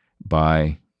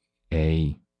by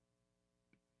an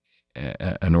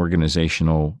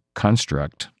organizational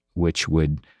construct which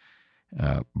would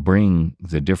bring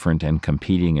the different and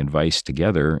competing advice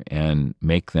together and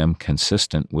make them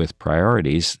consistent with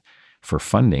priorities for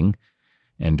funding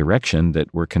and direction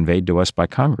that were conveyed to us by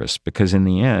Congress. Because in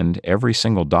the end, every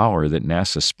single dollar that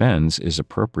NASA spends is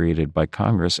appropriated by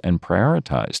Congress and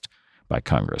prioritized by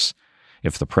Congress.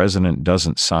 If the president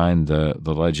doesn't sign the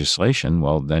legislation,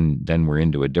 well, then we're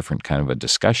into a different kind of a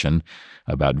discussion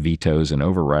about vetoes and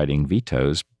overriding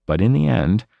vetoes. But in the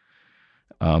end,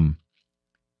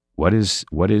 what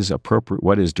is appropriate,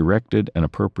 what is directed and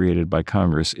appropriated by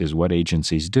Congress is what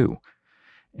agencies do.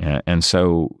 And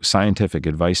so scientific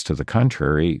advice to the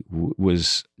contrary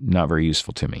was not very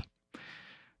useful to me.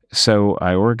 So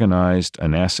I organized a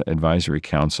NASA Advisory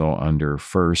Council under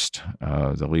first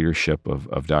the leadership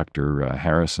of Dr.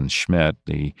 Harrison Schmitt,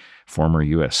 the former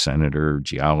U.S. Senator,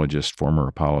 geologist, former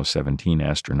Apollo 17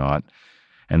 astronaut,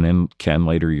 and then Ken,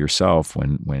 later yourself,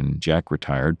 when Jack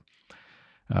retired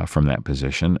from that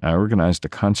position. I organized a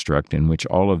construct in which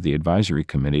all of the advisory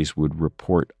committees would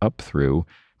report up through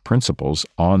principals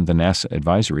on the NASA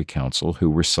Advisory Council who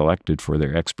were selected for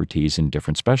their expertise in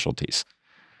different specialties.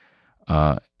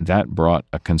 That brought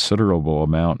a considerable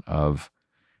amount of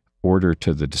order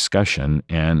to the discussion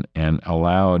and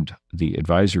allowed the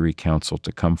Advisory Council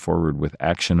to come forward with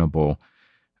actionable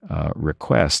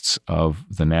requests of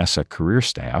the NASA career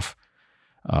staff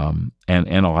and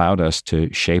allowed us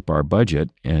to shape our budget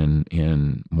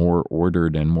in more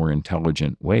ordered and more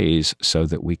intelligent ways so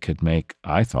that we could make,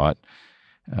 I thought,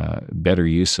 better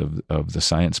use of the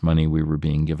science money we were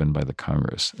being given by the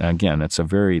Congress. Now, again, that's a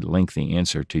very lengthy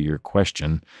answer to your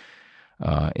question.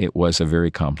 It was a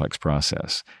very complex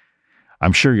process.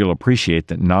 I'm sure you'll appreciate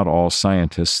that not all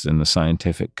scientists in the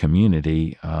scientific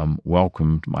community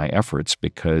welcomed my efforts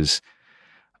because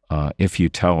if you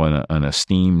tell an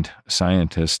esteemed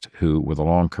scientist who, with a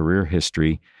long career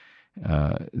history,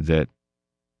 that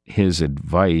his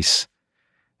advice,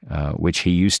 which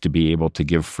he used to be able to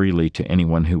give freely to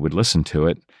anyone who would listen to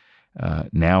it,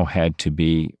 now had to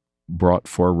be brought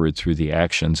forward through the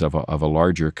actions of a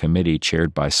larger committee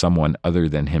chaired by someone other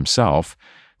than himself,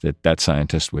 that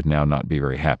scientist would now not be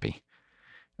very happy.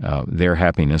 Their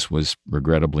happiness was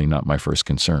regrettably not my first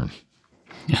concern.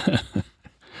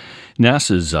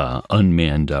 NASA's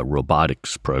unmanned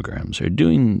robotics programs are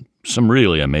doing some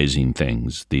really amazing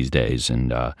things these days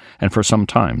and for some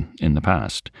time in the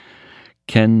past.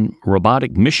 Can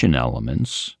robotic mission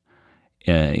elements,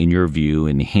 in your view,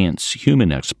 enhance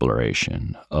human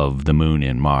exploration of the Moon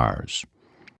and Mars?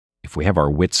 If we have our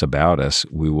wits about us,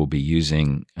 we will be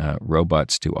using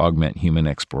robots to augment human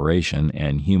exploration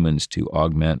and humans to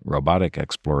augment robotic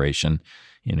exploration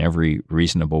in every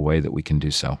reasonable way that we can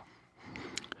do so.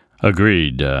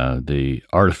 Agreed. The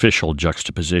artificial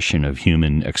juxtaposition of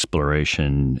human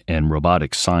exploration and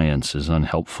robotic science is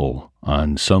unhelpful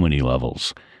on so many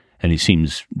levels, and it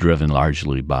seems driven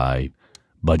largely by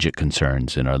budget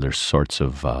concerns and other sorts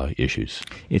of issues.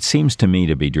 It seems to me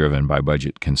to be driven by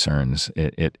budget concerns.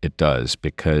 It does,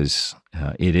 because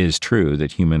it is true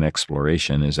that human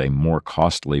exploration is a more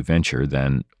costly venture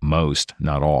than most,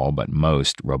 not all, but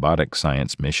most robotic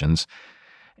science missions.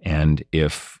 And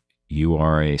if you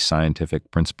are a scientific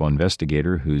principal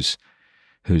investigator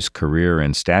whose career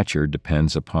and stature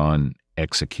depends upon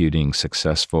executing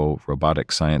successful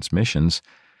robotic science missions,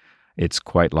 it's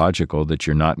quite logical that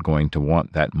you're not going to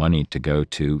want that money to go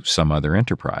to some other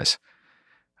enterprise.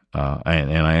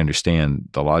 And I understand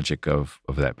the logic of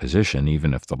that position,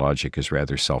 even if the logic is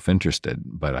rather self-interested.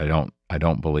 But I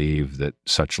don't believe that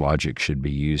such logic should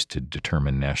be used to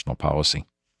determine national policy.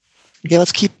 Okay,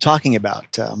 let's keep talking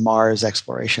about Mars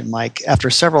exploration, Mike. After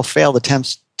several failed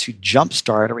attempts to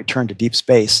jumpstart a return to deep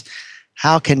space,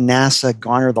 how can NASA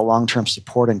garner the long-term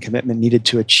support and commitment needed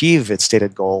to achieve its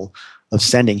stated goal of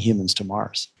sending humans to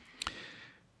Mars?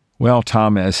 Well,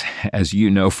 Tom, as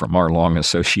you know from our long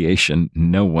association,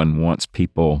 no one wants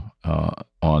people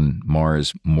on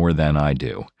Mars more than I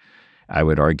do. I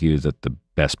would argue that the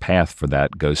best path for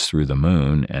that goes through the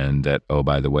moon, and that, oh,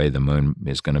 by the way, the moon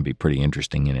is going to be pretty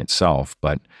interesting in itself,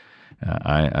 but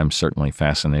I'm certainly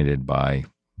fascinated by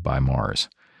Mars.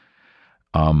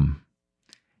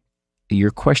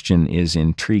 Your question is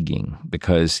intriguing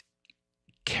because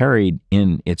carried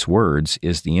in its words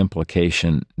is the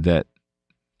implication that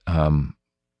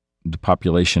the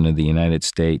population of the United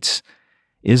States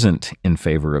isn't in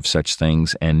favor of such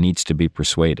things and needs to be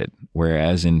persuaded.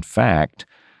 Whereas, in fact,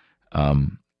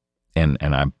 and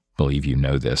I believe you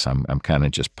know this, I'm kind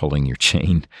of just pulling your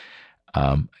chain.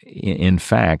 In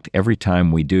fact, every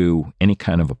time we do any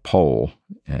kind of a poll,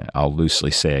 I'll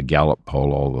loosely say a Gallup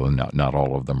poll, although not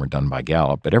all of them are done by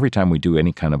Gallup, but every time we do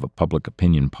any kind of a public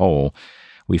opinion poll,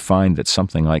 we find that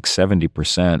something like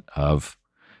 70% of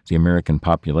the American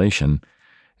population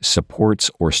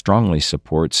supports or strongly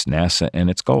supports NASA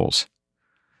and its goals,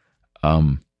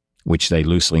 which they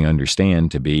loosely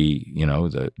understand to be,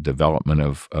 the development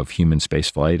of human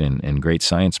spaceflight and great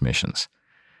science missions.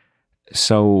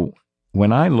 So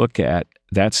when I look at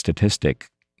that statistic,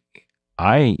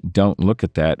 I don't look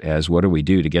at that as what do we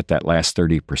do to get that last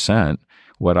 30%.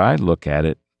 What I look at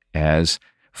it as,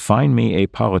 find me a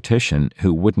politician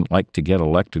who wouldn't like to get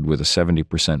elected with a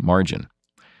 70% margin.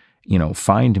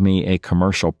 Find me a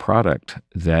commercial product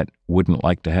that wouldn't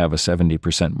like to have a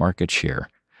 70% market share.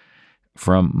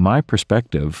 From my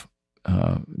perspective,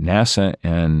 NASA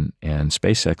and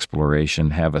space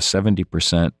exploration have a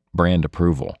 70% brand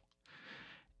approval.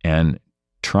 And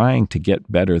trying to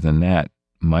get better than that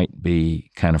might be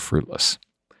kind of fruitless.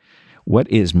 What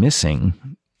is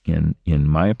missing, in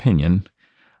my opinion,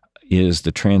 is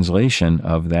the translation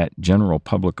of that general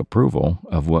public approval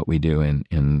of what we do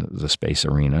in the space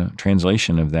arena,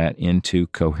 translation of that into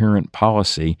coherent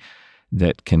policy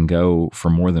that can go for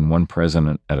more than one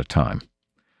president at a time.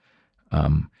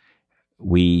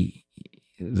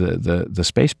 The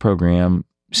space program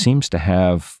seems to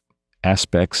have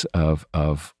aspects of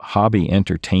hobby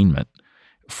entertainment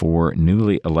for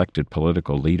newly elected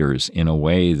political leaders in a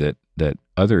way that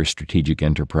other strategic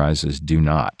enterprises do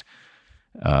not.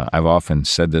 I've often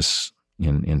said this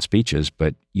in speeches,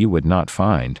 but you would not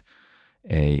find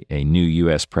a new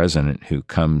U.S. president who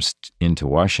comes into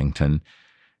Washington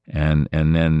and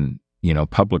then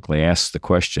publicly asks the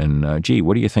question, gee,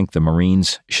 what do you think the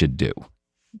Marines should do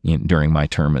during my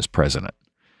term as president?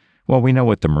 Well, we know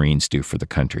what the Marines do for the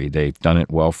country. They've done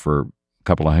it well for a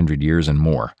couple of hundred years and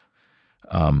more.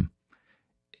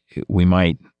 We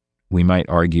might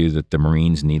argue that the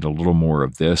Marines need a little more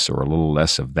of this or a little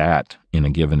less of that in a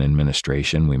given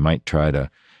administration. We might try to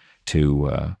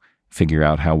figure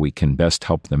out how we can best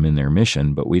help them in their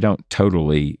mission, but we don't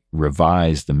totally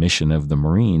revise the mission of the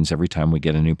Marines every time we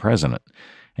get a new president.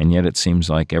 And yet it seems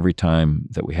like every time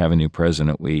that we have a new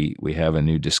president, we have a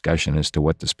new discussion as to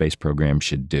what the space program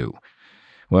should do.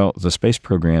 Well, the space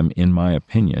program, in my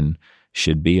opinion,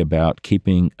 should be about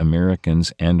keeping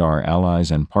Americans and our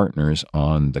allies and partners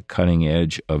on the cutting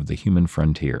edge of the human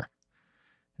frontier.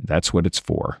 That's what it's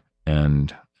for.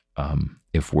 And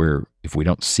if we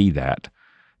don't see that,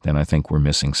 then I think we're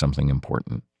missing something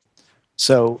important.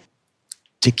 So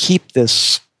to keep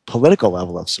this political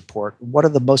level of support, what are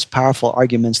the most powerful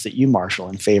arguments that you marshal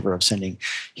in favor of sending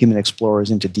human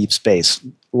explorers into deep space,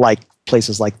 like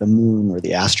places like the moon or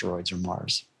the asteroids or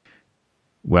Mars?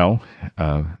 Well,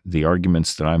 the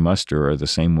arguments that I muster are the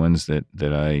same ones that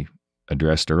I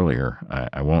addressed earlier.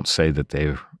 I won't say that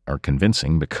they are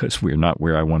convincing because we're not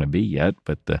where I want to be yet,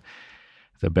 but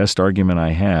the best argument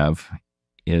I have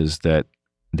is that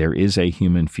there is a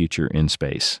human future in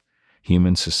space.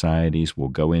 Human societies will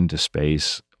go into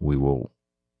space, we will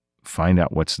find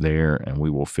out what's there, and we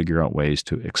will figure out ways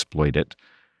to exploit it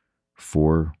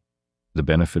for the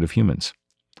benefit of humans.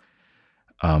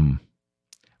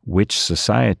 Which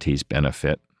societies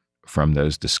benefit from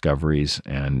those discoveries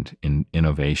and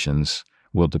innovations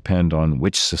will depend on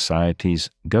which societies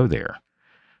go there.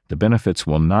 The benefits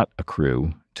will not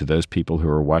accrue to those people who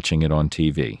are watching it on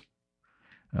TV.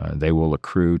 They will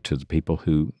accrue to the people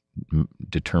who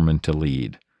determine to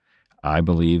lead. I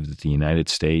believe that the United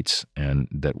States and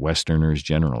that Westerners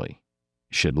generally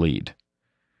should lead.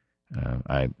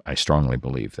 I strongly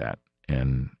believe that.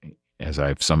 And as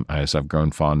I've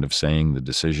grown fond of saying, the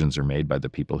decisions are made by the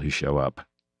people who show up.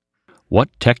 What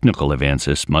technical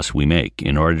advances must we make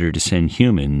in order to send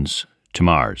humans to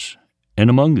Mars? And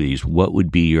among these, what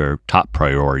would be your top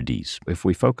priorities? If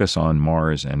we focus on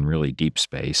Mars and really deep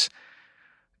space,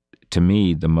 to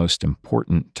me, the most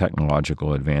important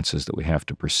technological advances that we have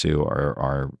to pursue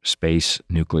are space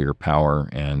nuclear power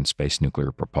and space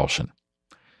nuclear propulsion.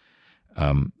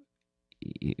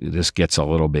 This gets a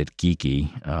little bit geeky,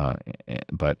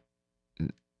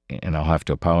 and I'll have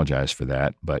to apologize for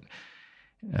that, but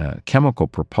chemical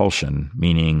propulsion,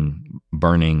 meaning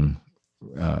burning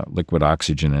liquid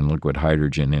oxygen and liquid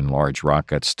hydrogen in large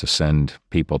rockets to send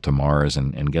people to Mars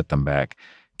and get them back,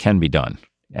 can be done.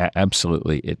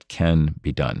 Absolutely, it can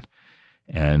be done.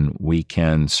 And we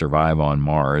can survive on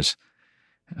Mars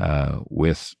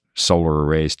with solar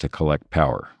arrays to collect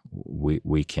power.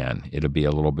 We can. It'll be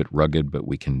a little bit rugged, but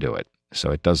we can do it.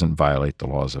 So it doesn't violate the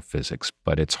laws of physics,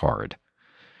 but it's hard.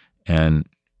 And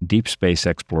deep space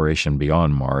exploration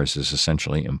beyond Mars is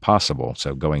essentially impossible.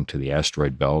 So going to the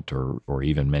asteroid belt or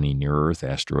even many near-Earth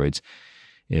asteroids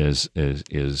is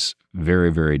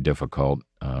very, very difficult,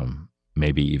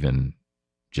 maybe even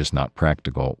just not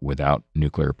practical without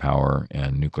nuclear power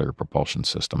and nuclear propulsion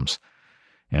systems.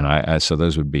 And so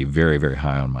those would be very, very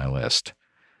high on my list.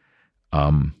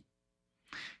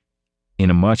 In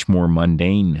a much more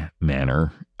mundane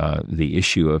manner, the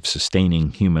issue of sustaining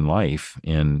human life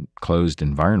in closed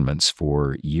environments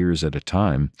for years at a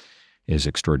time is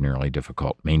extraordinarily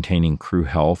difficult. Maintaining crew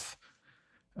health,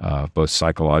 both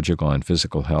psychological and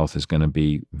physical health, is going to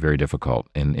be very difficult.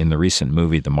 In the recent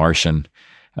movie, The Martian,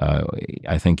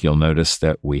 I think you'll notice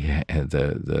that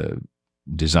the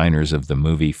designers of the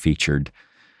movie featured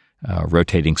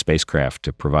rotating spacecraft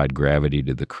to provide gravity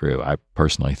to the crew. I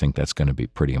personally think that's going to be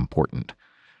pretty important.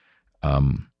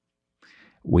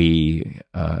 We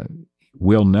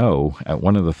will know,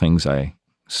 one of the things I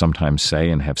sometimes say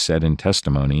and have said in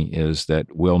testimony is that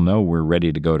we'll know we're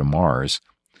ready to go to Mars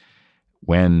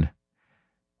when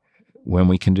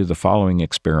we can do the following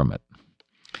experiment.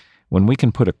 When we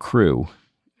can put a crew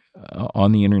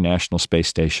on the International Space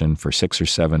Station for 6 or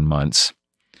 7 months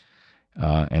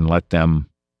and let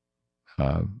them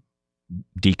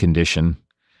decondition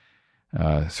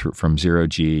from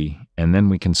 0G, and then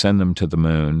we can send them to the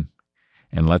moon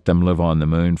and let them live on the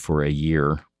moon for a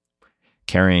year,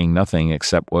 carrying nothing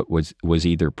except what was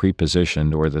either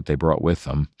prepositioned or that they brought with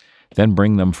them, then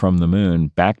bring them from the moon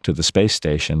back to the space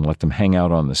station, let them hang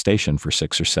out on the station for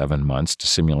 6 or 7 months to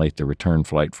simulate the return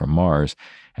flight from Mars,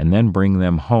 and then bring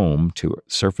them home to the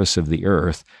surface of the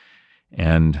Earth,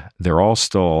 and they're all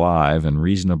still alive and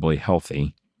reasonably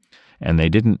healthy, and they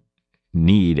didn't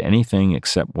need anything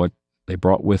except what they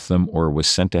brought with them or was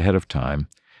sent ahead of time,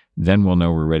 then we'll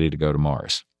know we're ready to go to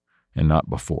Mars, and not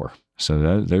before.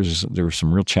 So there are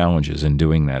some real challenges in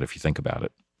doing that if you think about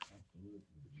it.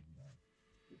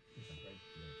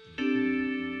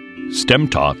 STEM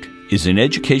Talk is an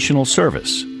educational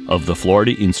service of the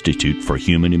Florida Institute for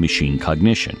Human and Machine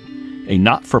Cognition, a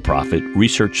not-for-profit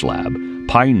research lab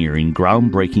pioneering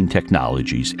groundbreaking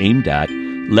technologies aimed at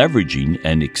leveraging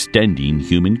and extending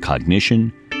human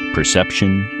cognition,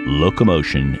 perception,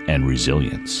 locomotion, and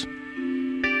resilience.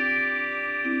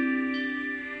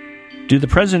 Do the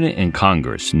President and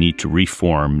Congress need to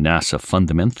reform NASA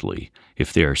fundamentally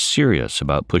if they are serious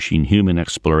about pushing human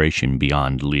exploration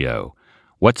beyond LEO?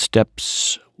 What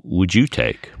steps would you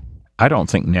take? I don't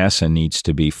think NASA needs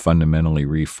to be fundamentally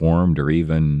reformed or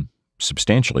even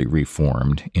substantially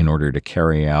reformed in order to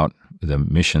carry out the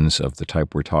missions of the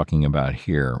type we're talking about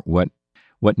here. What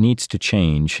needs to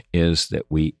change is that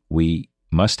we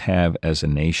must have as a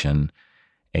nation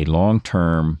a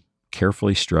long-term,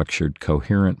 carefully structured,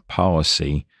 coherent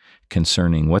policy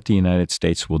concerning what the United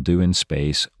States will do in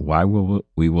space, why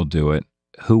we will do it,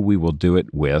 who we will do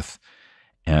it with,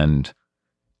 and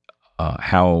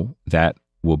how that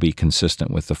will be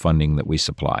consistent with the funding that we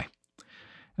supply.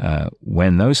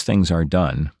 When those things are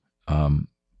done,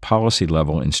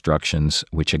 policy-level instructions,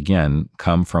 which again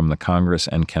come from the Congress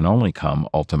and can only come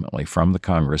ultimately from the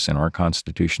Congress in our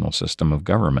constitutional system of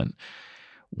government,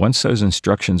 once those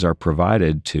instructions are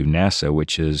provided to NASA,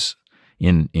 which is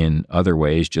in other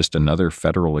ways just another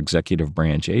federal executive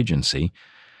branch agency,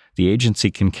 the agency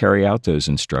can carry out those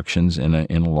instructions in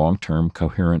a long-term,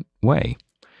 coherent way.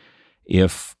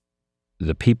 If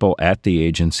the people at the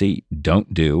agency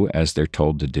don't do as they're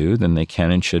told to do, then they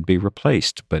can and should be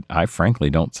replaced. But I frankly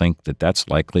don't think that that's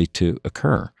likely to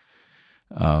occur.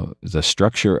 The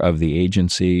structure of the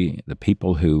agency, the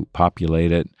people who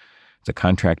populate it, the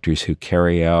contractors who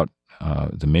carry out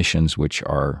the missions which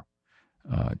are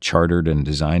chartered and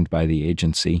designed by the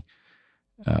agency,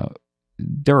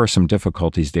 there are some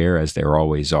difficulties there, as there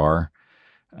always are.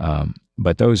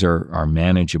 But those are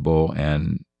manageable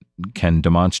and can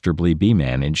demonstrably be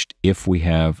managed if we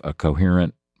have a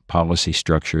coherent policy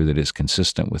structure that is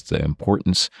consistent with the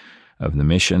importance of the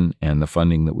mission and the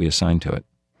funding that we assign to it.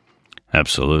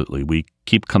 Absolutely. We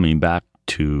keep coming back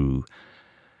to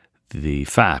the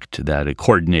fact that a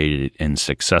coordinated and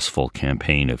successful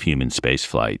campaign of human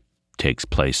spaceflight takes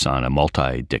place on a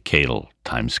multi-decadal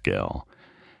timescale,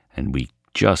 and we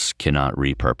just cannot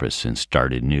repurpose and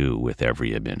start anew with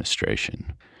every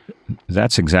administration.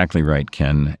 That's exactly right,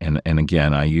 Ken. And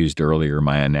again, I used earlier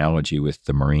my analogy with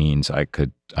the Marines. I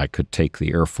could take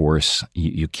the Air Force.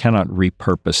 You cannot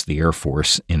repurpose the Air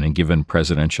Force in a given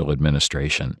presidential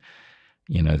administration.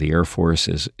 You know, the Air Force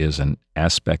is an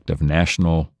aspect of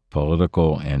national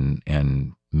political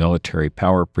and military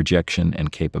power projection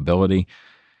and capability,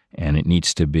 and it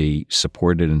needs to be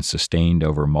supported and sustained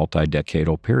over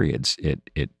multi-decadal periods.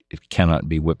 It cannot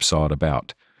be whipsawed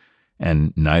about,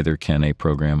 and neither can a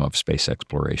program of space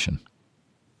exploration.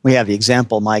 We have the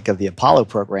example, Mike, of the Apollo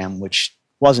program, which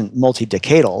wasn't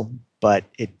multi-decadal, but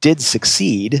it did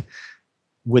succeed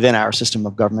within our system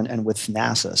of government and with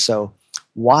NASA. So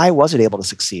why was it able to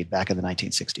succeed back in the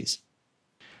 1960s?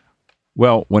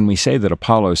 Well, when we say that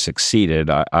Apollo succeeded,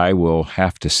 I will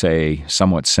have to say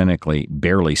somewhat cynically,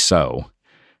 barely so,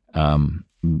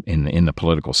 in the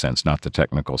political sense, not the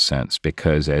technical sense,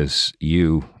 because as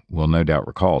you will no doubt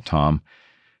recall, Tom,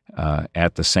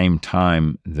 at the same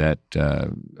time that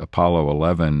Apollo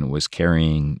 11 was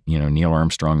carrying, Neil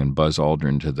Armstrong and Buzz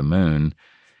Aldrin to the moon,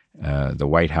 the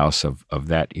White House of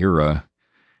that era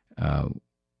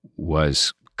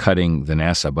was cutting the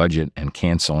NASA budget and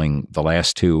canceling the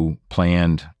last two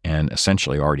planned and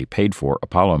essentially already paid for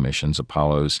Apollo missions,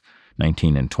 Apollos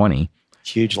 19 and 20.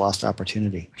 Huge lost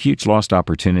opportunity. Huge lost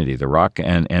opportunity. The rocket,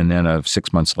 and then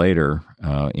 6 months later,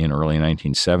 in early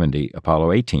 1970,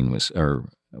 Apollo 18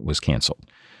 was canceled.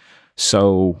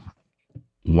 So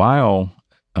while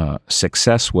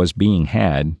success was being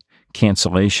had,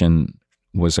 cancellation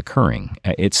was occurring.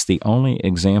 It's the only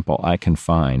example I can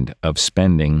find of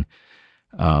spending,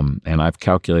 and I've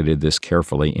calculated this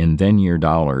carefully, in then-year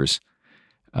dollars,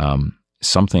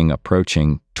 something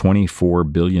approaching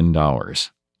 $24 billion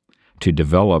to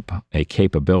develop a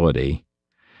capability,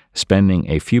 spending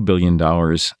a few $billion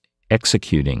dollars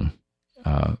executing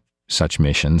such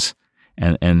missions,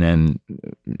 and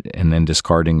then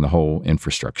discarding the whole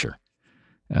infrastructure.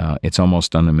 It's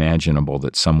almost unimaginable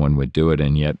that someone would do it,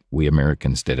 and yet we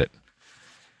Americans did it.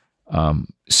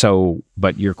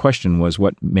 But your question was,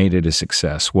 what made it a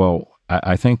success? Well,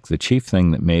 I think the chief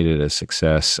thing that made it a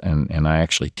success, and I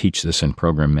actually teach this in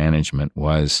program management,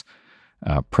 was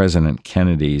President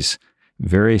Kennedy's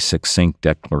very succinct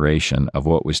declaration of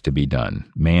what was to be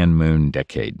done. Man-moon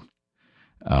decade.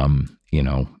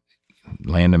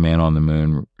 Land a man on the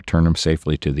moon, return him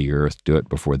safely to the earth, do it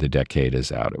before the decade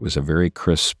is out. It was a very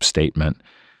crisp statement.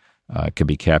 It could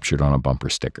be captured on a bumper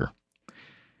sticker.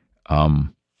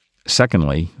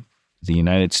 Secondly, the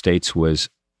United States was,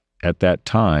 at that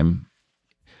time,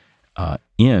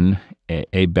 in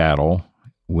a battle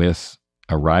with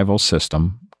a rival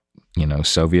system,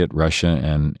 Soviet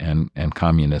Russia and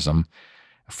communism,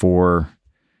 for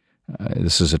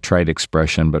this is a trite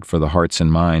expression, but for the hearts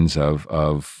and minds of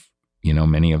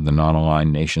many of the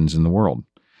non-aligned nations in the world.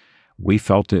 We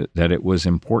felt that it was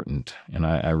important, and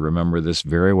I remember this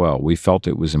very well. We felt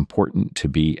it was important to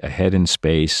be ahead in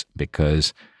space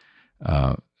because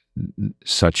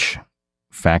such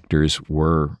factors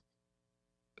were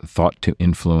thought to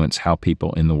influence how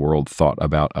people in the world thought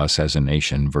about us as a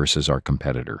nation versus our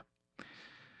competitor.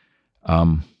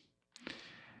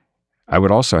 I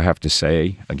would also have to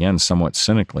say, again, somewhat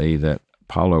cynically, that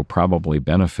Apollo probably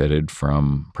benefited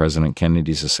from President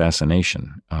Kennedy's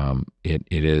assassination. It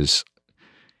is,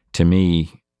 to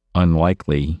me,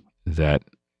 unlikely that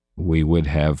we would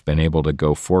have been able to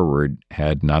go forward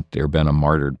had not there been a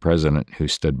martyred president who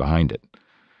stood behind it.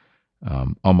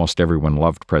 Almost everyone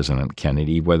loved President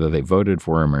Kennedy, whether they voted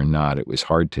for him or not. It was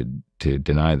hard to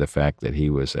deny the fact that he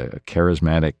was a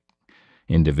charismatic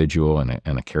individual and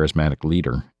a charismatic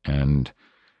leader. And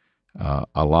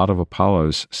a lot of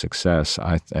Apollo's success,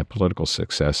 political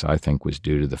success, I think, was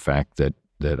due to the fact that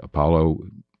Apollo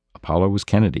was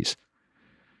Kennedy's.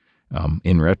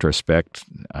 In retrospect,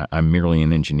 I'm merely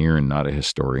an engineer and not a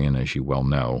historian, as you well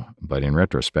know. But in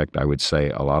retrospect, I would say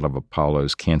a lot of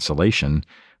Apollo's cancellation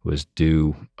was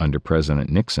due under President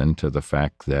Nixon to the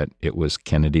fact that it was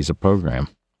Kennedy's program.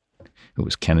 It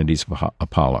was Kennedy's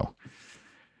Apollo.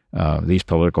 These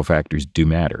political factors do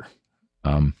matter.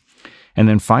 And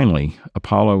then finally,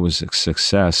 Apollo was a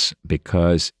success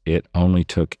because it only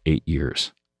took 8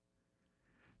 years.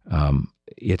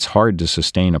 it's hard to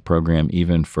sustain a program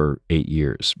even for 8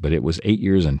 years, but it was 8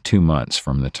 years and 2 months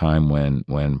from the time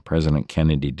when President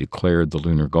Kennedy declared the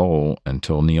lunar goal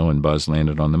until Neil and Buzz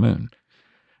landed on the moon.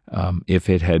 If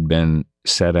it had been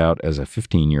set out as a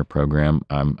 15-year program,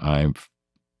 I'm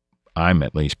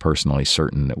at least personally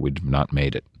certain that we'd have not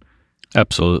made it.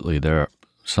 Absolutely. There are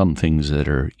some things that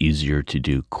are easier to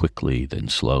do quickly than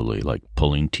slowly, like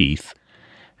pulling teeth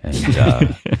and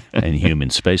and human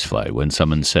spaceflight. When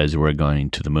someone says we're going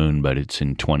to the moon, but it's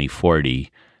in 2040,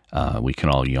 we can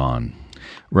all yawn.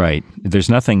 Right. There's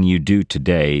nothing you do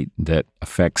today that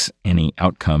affects any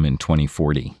outcome in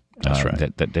 2040. That's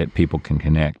right. That people can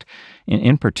connect.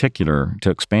 In particular,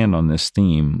 to expand on this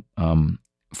theme,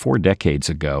 4 decades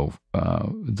ago,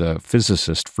 the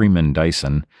physicist Freeman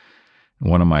Dyson,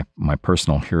 one of my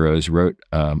personal heroes, wrote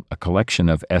a collection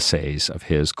of essays of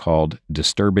his called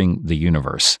Disturbing the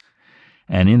Universe.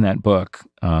 And in that book,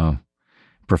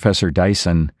 Professor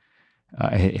Dyson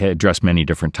had addressed many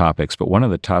different topics, but one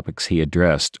of the topics he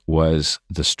addressed was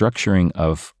the structuring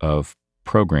of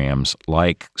programs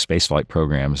like spaceflight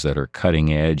programs that are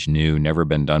cutting edge, new, never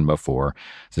been done before,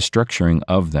 the structuring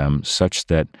of them such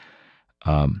that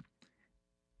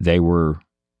they were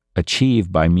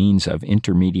achieved by means of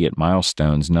intermediate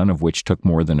milestones, none of which took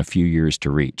more than a few years to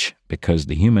reach, because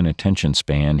the human attention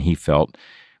span, he felt,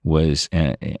 was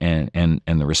and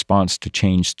the response to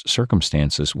changed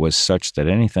circumstances was such that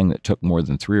anything that took more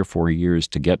than 3 or 4 years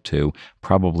to get to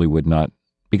probably would not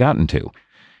be gotten to.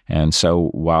 And so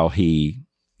while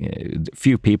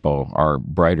few people are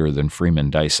brighter than Freeman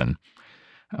Dyson,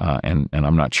 and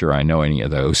I'm not sure I know any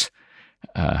of those,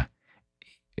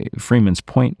 Freeman's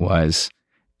point was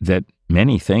that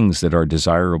many things that are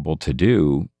desirable to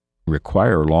do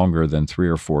require longer than 3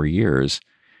 or 4 years.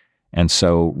 And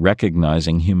so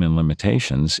recognizing human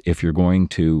limitations, if you're going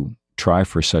to try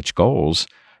for such goals,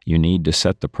 you need to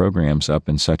set the programs up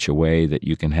in such a way that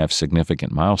you can have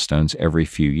significant milestones every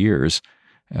few years,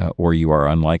 or you are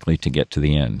unlikely to get to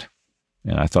the end.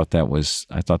 And I thought that was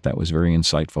very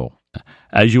insightful.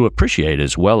 As you appreciate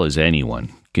as well as anyone,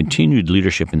 continued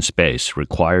leadership in space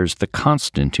requires the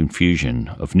constant infusion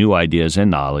of new ideas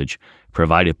and knowledge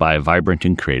provided by a vibrant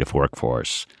and creative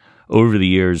workforce. Over the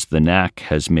years, the NAC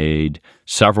has made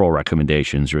several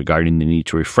recommendations regarding the need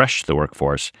to refresh the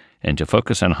workforce and to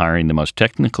focus on hiring the most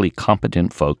technically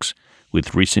competent folks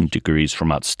with recent degrees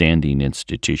from outstanding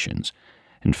institutions.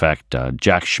 In fact,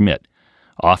 Jack Schmidt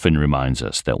often reminds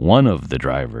us that one of the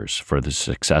drivers for the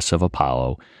success of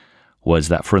Apollo was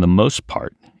that for the most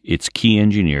part, its key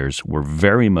engineers were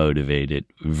very motivated,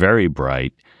 very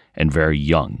bright, and very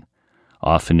young,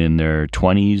 often in their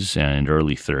 20s and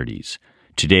early 30s.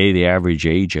 Today, the average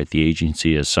age at the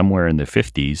agency is somewhere in the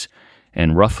 50s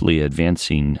and roughly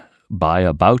advancing by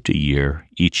about a year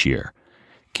each year.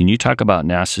 Can you talk about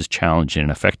NASA's challenge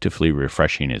in effectively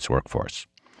refreshing its workforce?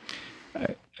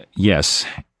 Yes,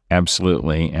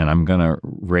 absolutely. And I'm going to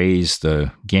raise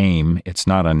the game. It's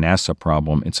not a NASA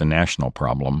problem. It's a national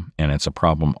problem. And it's a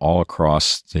problem all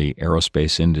across the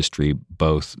aerospace industry,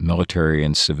 both military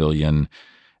and civilian,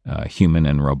 human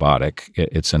and robotic.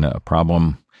 It's a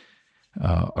problem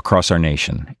across our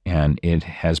nation. And it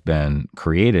has been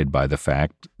created by the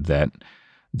fact that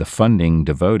the funding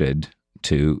devoted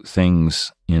to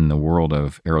things in the world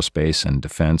of aerospace and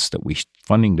defense,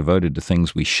 funding devoted to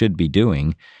things we should be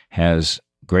doing, has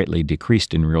greatly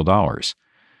decreased in real dollars.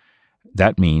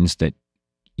 That means that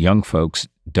young folks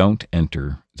don't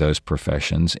enter those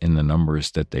professions in the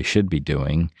numbers that they should be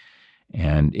doing,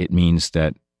 and it means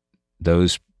that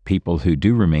those people who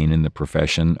do remain in the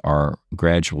profession are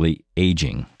gradually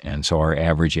aging, and so our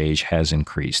average age has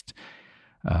increased.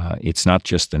 It's not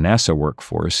just the NASA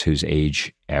workforce whose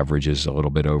age averages a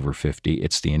little bit over 50,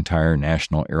 it's the entire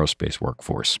national aerospace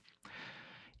workforce.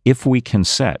 If we can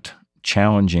set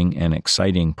challenging and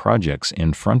exciting projects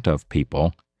in front of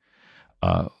people,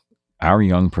 our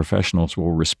young professionals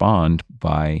will respond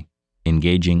by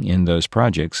engaging in those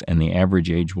projects, and the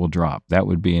average age will drop. That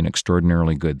would be an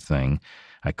extraordinarily good thing.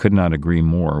 I could not agree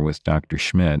more with Dr.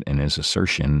 Schmidt and his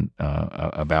assertion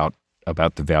about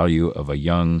the value of a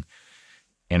young,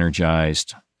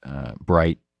 energized,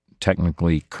 bright,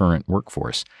 technically current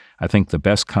workforce. I think the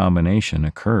best combination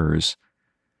occurs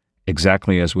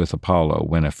exactly as with Apollo,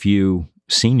 when a few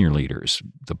senior leaders,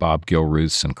 the Bob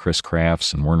Gilruths and Chris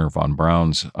Crafts and Werner von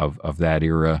Brauns of that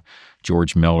era,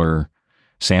 George Miller,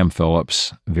 Sam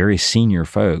Phillips, very senior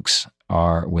folks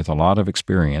are with a lot of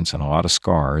experience and a lot of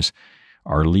scars,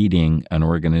 are leading an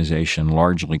organization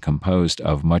largely composed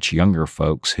of much younger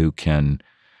folks who can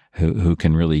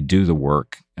really do the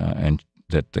work, and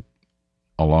that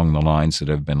along the lines that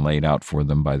have been laid out for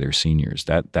them by their seniors.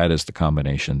 That is the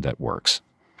combination that works.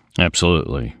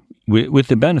 Absolutely. With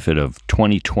the benefit of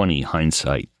 2020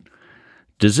 hindsight,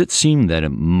 does it seem that it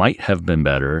might have been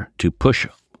better to push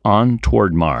on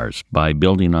toward Mars by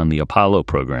building on the Apollo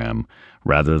program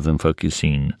rather than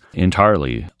focusing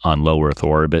entirely on low Earth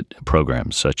orbit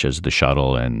programs such as the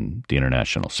shuttle and the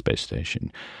International Space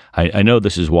Station? I know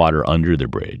this is water under the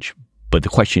bridge, but the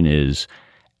question is,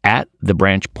 at the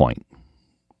branch point,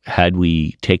 had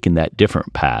we taken that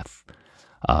different path,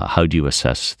 how do you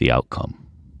assess the outcome?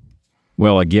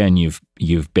 Well, again,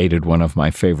 you've baited one of my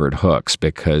favorite hooks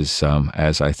because,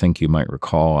 as I think you might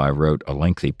recall, I wrote a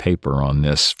lengthy paper on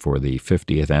this for the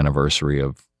 50th anniversary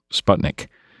of Sputnik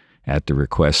at the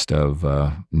request of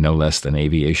no less than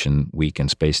Aviation Week and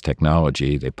Space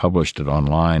Technology. They published it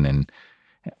online, and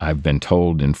I've been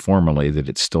told informally that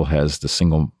it still has the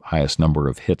single highest number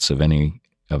of hits of any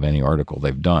article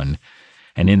they've done.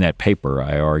 And in that paper,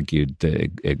 I argued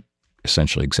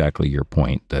essentially exactly your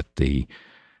point, that the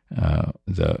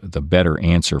better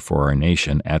answer for our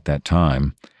nation at that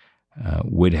time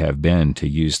would have been to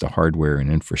use the hardware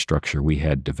and infrastructure we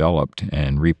had developed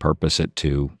and repurpose it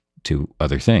to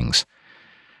other things.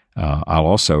 I'll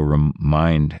also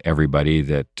remind everybody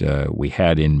that we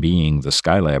had in being the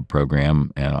Skylab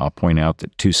program, and I'll point out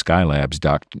that 2 Skylabs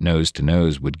docked nose to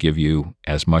nose would give you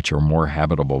as much or more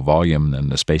habitable volume than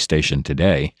the space station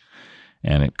today,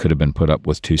 and it could have been put up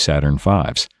with 2 Saturn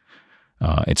V's.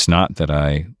 It's not that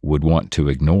I would want to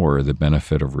ignore the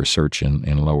benefit of research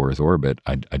in low Earth orbit.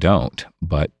 I don't,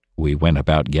 but we went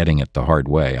about getting it the hard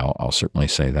way. I'll certainly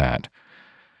say that.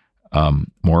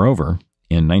 Moreover,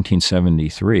 in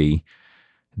 1973,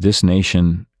 this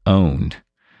nation owned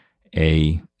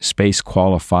a space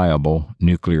qualifiable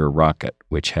nuclear rocket,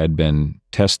 which had been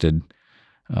tested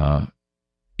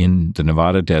in the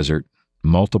Nevada desert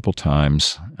multiple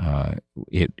times.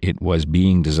 It was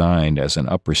being designed as an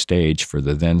upper stage for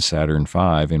the then Saturn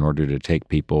V in order to take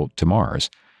people to Mars.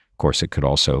 Of course, it could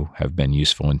also have been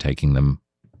useful in taking them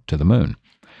to the moon.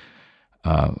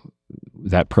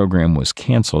 That program was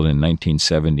canceled in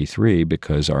 1973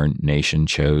 because our nation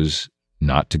chose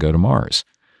not to go to Mars.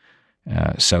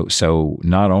 So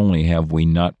not only have we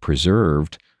not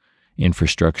preserved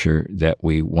infrastructure that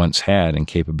we once had and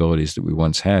capabilities that we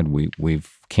once had,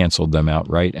 we've canceled them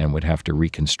outright and would have to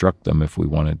reconstruct them if we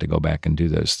wanted to go back and do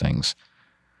those things.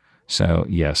 So,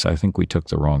 yes, I think we took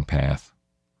the wrong path.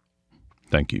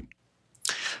 Thank you.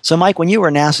 So, Mike, when you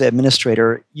were NASA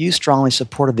administrator, you strongly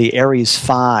supported the Ares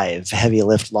 5 heavy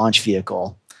lift launch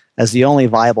vehicle as the only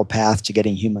viable path to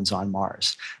getting humans on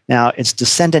Mars. Now, its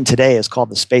descendant today is called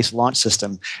the Space Launch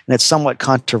System, and it's somewhat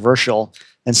controversial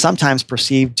and sometimes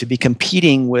perceived to be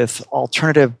competing with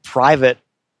alternative private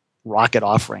rocket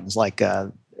offerings like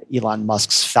Elon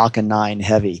Musk's Falcon 9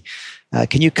 Heavy.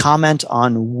 Can you comment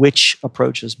on which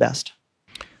approach is best?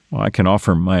 Well, I can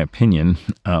offer my opinion.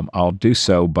 I'll do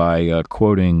so by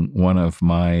quoting one of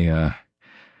my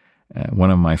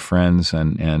friends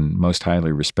and most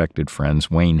highly respected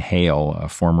friends, Wayne Hale, a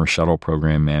former shuttle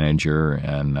program manager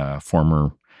and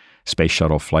former space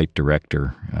shuttle flight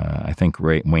director. I think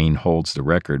Wayne holds the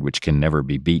record, which can never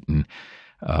be beaten,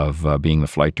 of being the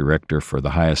flight director for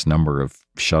the highest number of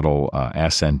shuttle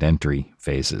ascent entry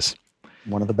phases.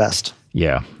 One of the best.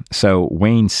 Yeah. So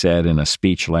Wayne said in a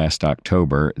speech last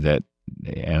October that,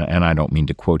 and I don't mean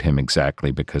to quote him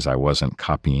exactly because I wasn't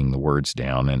copying the words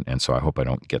down, and so I hope I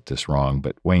don't get this wrong,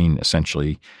 but Wayne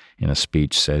essentially in a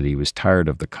speech said he was tired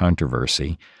of the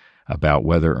controversy about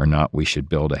whether or not we should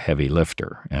build a heavy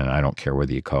lifter. And I don't care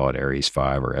whether you call it Ares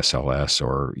 5 or SLS,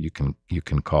 or you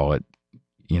can call it,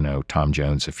 Tom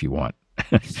Jones if you want.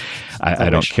 I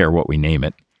don't care what we name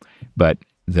it. But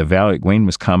the value, Wayne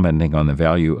was commenting on the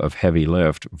value of heavy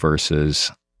lift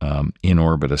versus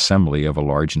in-orbit assembly of a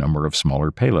large number of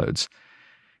smaller payloads.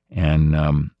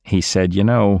 And he said,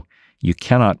 you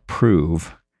cannot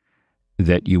prove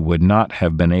that you would not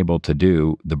have been able to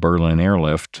do the Berlin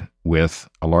airlift with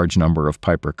a large number of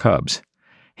Piper Cubs.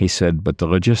 He said, but the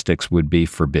logistics would be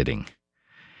forbidding.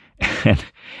 And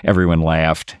everyone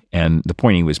laughed. And the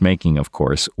point he was making, of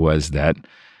course, was that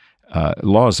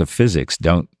laws of physics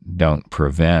don't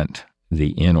prevent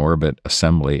the in-orbit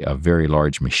assembly of very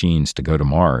large machines to go to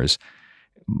Mars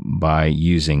by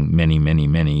using many, many,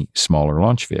 many smaller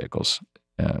launch vehicles.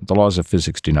 The laws of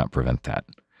physics do not prevent that.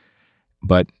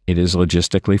 But it is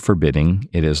logistically forbidding.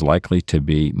 It is likely to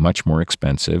be much more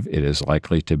expensive. It is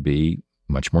likely to be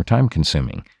much more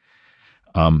time-consuming.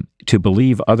 To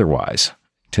believe otherwise,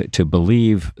 to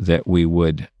believe that we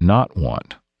would not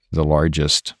want the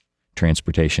largest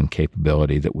transportation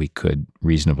capability that we could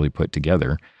reasonably put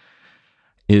together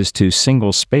is to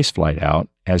single spaceflight out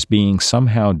as being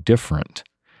somehow different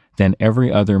than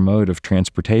every other mode of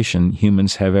transportation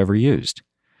humans have ever used.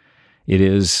 It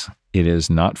is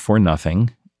not for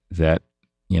nothing that,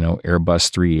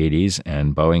 Airbus 380s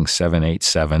and Boeing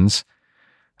 787s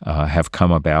have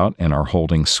come about and are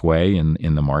holding sway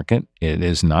in the market. It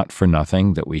is not for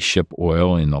nothing that we ship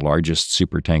oil in the largest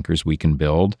supertankers we can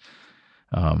build.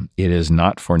 It is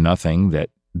not for nothing that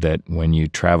when you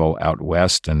travel out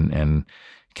west and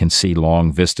can see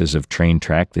long vistas of train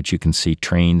track, that you can see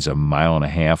trains 1.5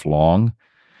 miles long.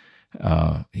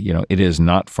 It is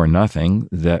not for nothing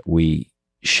that we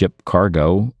ship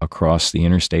cargo across the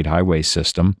interstate highway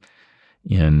system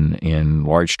in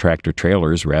large tractor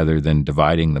trailers rather than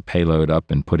dividing the payload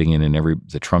up and putting it in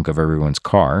the trunk of everyone's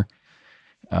car.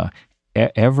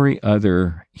 Every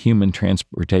other human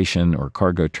transportation or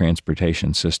cargo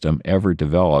transportation system ever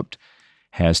developed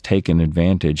has taken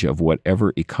advantage of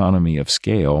whatever economy of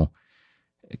scale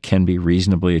can be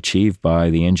reasonably achieved by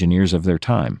the engineers of their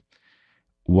time.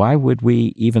 Why would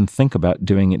we even think about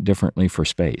doing it differently for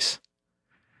space?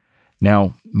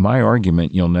 Now, my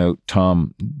argument, you'll note,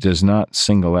 Tom, does not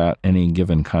single out any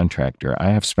given contractor. I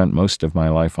have spent most of my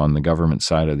life on the government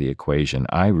side of the equation.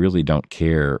 I really don't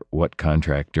care what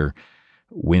contractor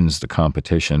wins the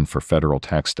competition for federal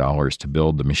tax dollars to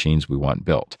build the machines we want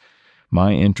built.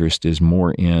 My interest is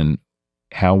more in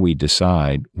how we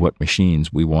decide what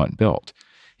machines we want built.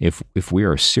 If we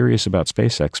are serious about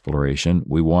space exploration,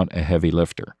 we want a heavy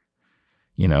lifter,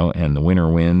 and the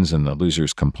winner wins and the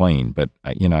losers complain. But,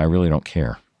 I really don't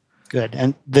care. Good.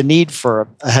 And the need for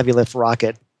a heavy lift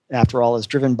rocket, after all, is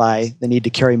driven by the need to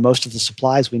carry most of the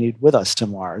supplies we need with us to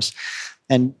Mars.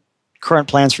 And current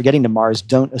plans for getting to Mars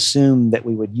don't assume that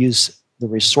we would use the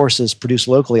resources produced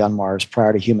locally on Mars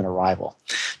prior to human arrival.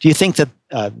 Do you think that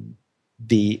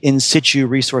the in situ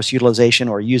resource utilization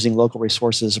or using local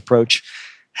resources approach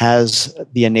has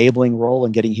the enabling role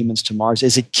in getting humans to Mars?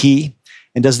 Is it key?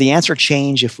 And does the answer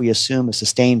change if we assume a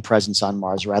sustained presence on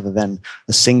Mars rather than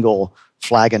a single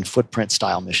flag and footprint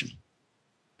style mission?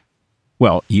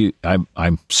 Well,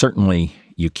 I'm certainly,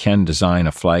 you can design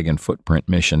a flag and footprint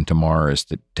mission to Mars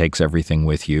that takes everything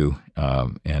with you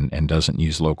and doesn't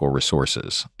use local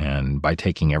resources. And by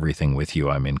taking everything with you,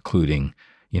 I'm including,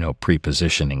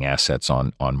 pre-positioning assets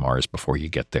on Mars before you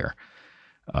get there.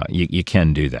 You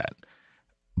can do that.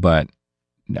 But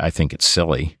I think it's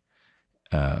silly.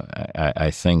 I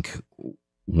think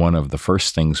one of the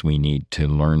first things we need to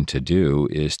learn to do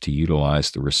is to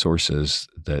utilize the resources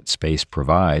that space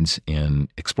provides in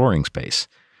exploring space.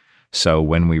 So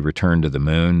when we return to the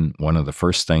moon, one of the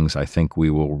first things I think we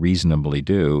will reasonably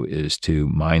do is to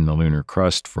mine the lunar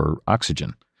crust for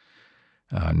oxygen,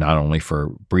 not only for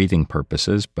breathing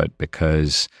purposes, but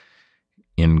because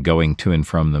in going to and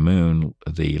from the moon,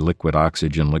 the liquid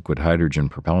oxygen, liquid hydrogen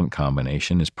propellant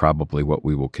combination is probably what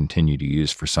we will continue to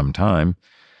use for some time.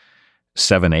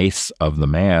 7/8 of the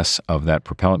mass of that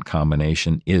propellant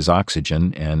combination is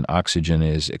oxygen, and oxygen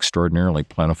is extraordinarily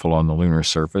plentiful on the lunar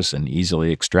surface and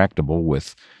easily extractable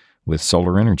with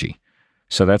solar energy.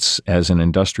 So that's, as an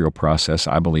industrial process,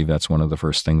 I believe that's one of the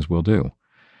first things we'll do.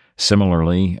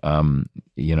 Similarly,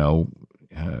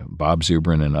 Bob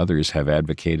Zubrin and others have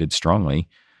advocated strongly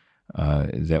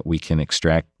that we can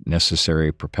extract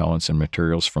necessary propellants and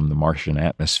materials from the Martian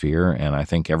atmosphere, and I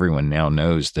think everyone now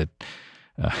knows that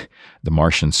the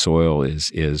Martian soil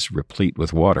is replete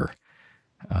with water.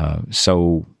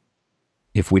 So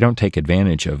if we don't take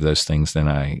advantage of those things, then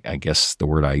I guess the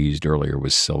word I used earlier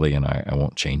was silly, and I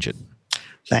won't change it.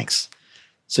 Thanks.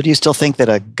 So do you still think that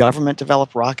a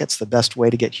government-developed rocket's the best way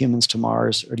to get humans to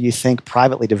Mars, or do you think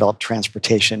privately developed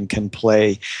transportation can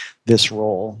play this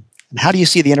role? And how do you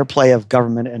see the interplay of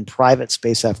government and private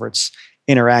space efforts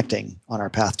interacting on our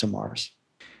path to Mars?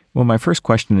 Well, my first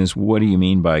question is, what do you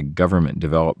mean by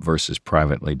government-developed versus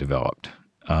privately developed?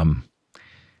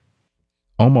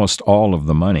 Almost all of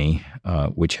the money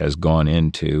which has gone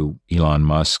into Elon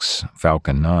Musk's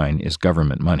Falcon 9 is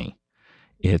government money.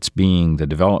 The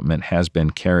development has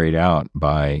been carried out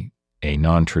by a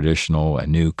non-traditional, a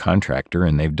new contractor,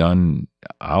 and they've done,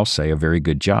 I'll say, a very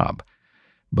good job.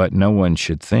 But no one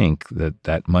should think that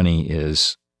that money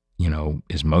is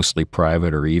mostly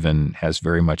private or even has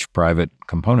very much private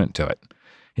component to it.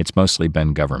 It's mostly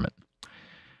been government.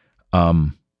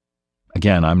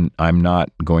 Again, I'm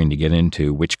not going to get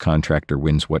into which contractor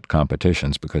wins what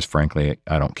competitions because, frankly,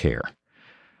 I don't care.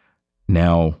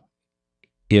 Now,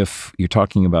 if you're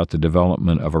talking about the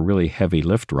development of a really heavy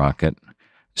lift rocket,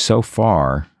 so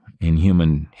far in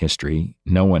human history,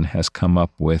 no one has come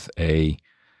up with a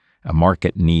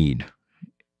market need,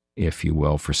 if you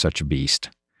will, for such a beast.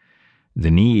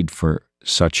 The need for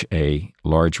such a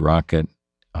large rocket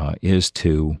is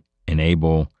to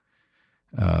enable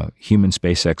human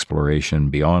space exploration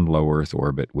beyond low Earth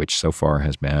orbit, which so far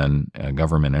has been a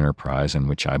government enterprise and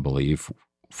which I believe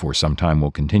for some time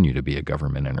will continue to be a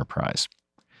government enterprise.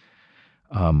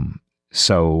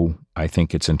 So I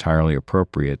think it's entirely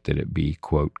appropriate that it be,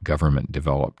 quote, government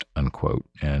developed, unquote,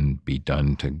 and be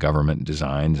done to government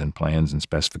designs and plans and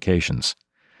specifications.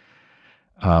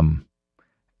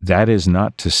 That is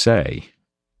not to say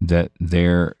that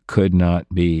there could not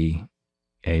be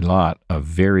a lot of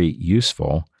very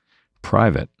useful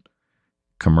private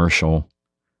commercially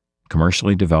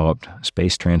developed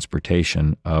space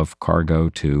transportation of cargo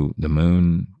to the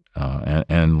moon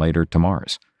and later to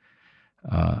Mars.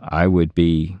 I've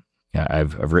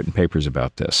written papers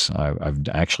about this. I've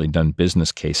actually done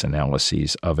business case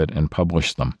analyses of it and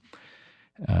published them.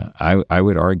 I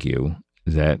would argue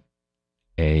that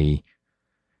a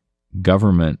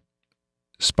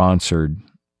government-sponsored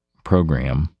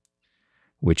program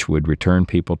which would return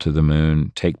people to the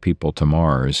moon, take people to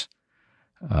Mars,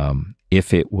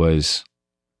 if it was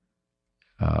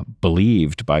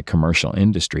believed by commercial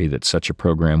industry that such a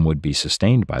program would be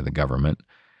sustained by the government,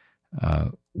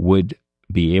 would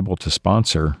be able to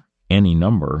sponsor any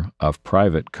number of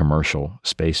private commercial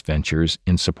space ventures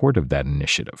in support of that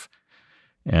initiative.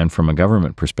 And from a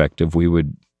government perspective, we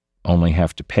would only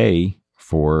have to pay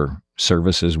for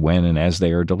services when and as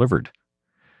they are delivered.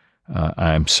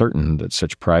 I'm certain that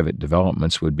such private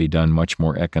developments would be done much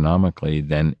more economically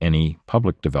than any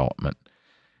public development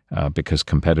because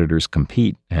competitors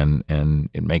compete and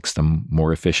it makes them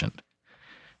more efficient.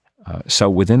 So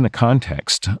within the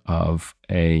context of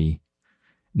a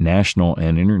national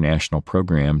and international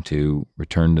program to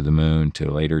return to the moon, to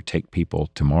later take people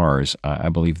to Mars, I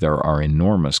believe there are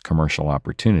enormous commercial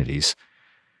opportunities.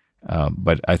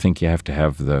 But I think you have to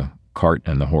have the cart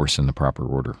and the horse in the proper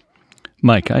order.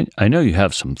 Mike, I know you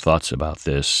have some thoughts about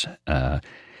this, and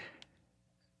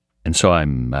so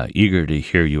I'm eager to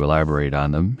hear you elaborate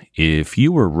on them. If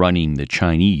you were running the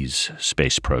Chinese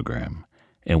space program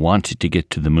and wanted to get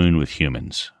to the moon with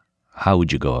humans, how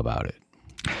would you go about it?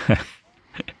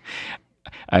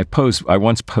 I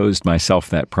once posed myself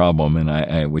that problem,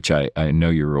 and which I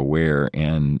know you're aware,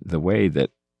 and the way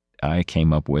that I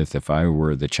came up with, if I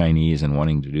were the Chinese and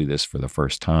wanting to do this for the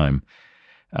first time,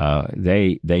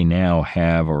 they now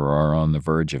have or are on the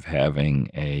verge of having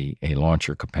a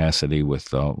launcher capacity with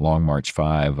the Long March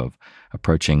 5 of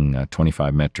approaching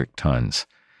 25 metric tons.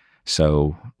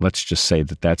 So let's just say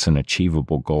that that's an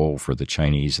achievable goal for the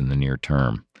Chinese in the near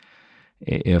term.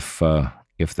 If the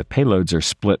payloads are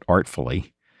split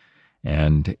artfully,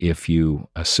 and if you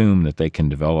assume that they can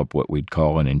develop what we'd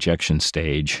call an injection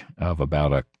stage of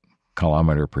about a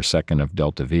kilometer per second of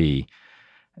delta V,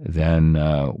 then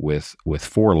with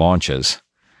 4 launches,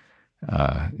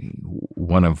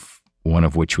 one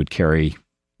of which would carry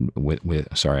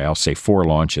I'll say 4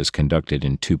 launches conducted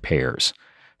in 2 pairs.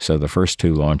 So the first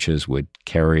 2 launches would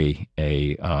carry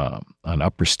an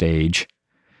upper stage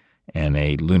and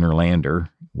a lunar lander,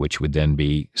 which would then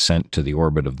be sent to the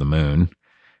orbit of the moon,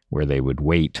 where they would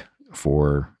wait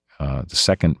for the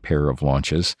second pair of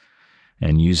launches,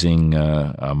 and using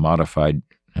a modified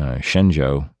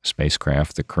Shenzhou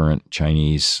spacecraft, the current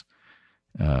Chinese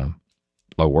low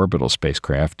orbital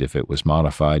spacecraft, if it was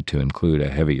modified to include a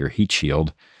heavier heat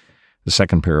shield, the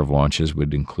second pair of launches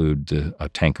would include a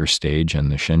tanker stage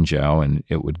and the Shenzhou, and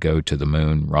it would go to the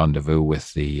moon, rendezvous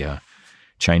with the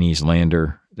Chinese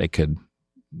lander. They could,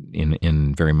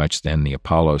 in very much then the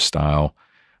Apollo style,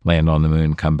 land on the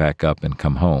moon, come back up, and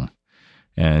come home.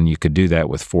 And you could do that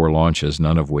with 4 launches,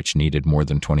 none of which needed more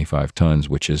than 25 tons,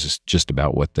 which is just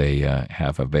about what they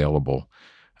have available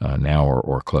now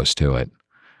or close to it.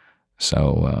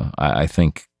 So I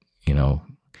think,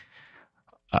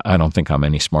 I don't think I'm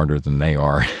any smarter than they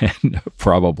are. And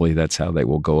probably that's how they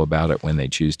will go about it when they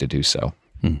choose to do so.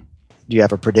 Do you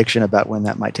have a prediction about when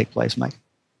that might take place, Mike?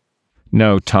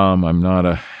 No, Tom, I'm not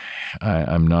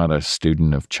a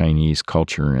student of Chinese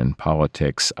culture and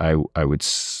politics.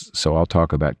 So I'll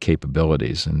talk about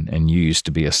capabilities. And you used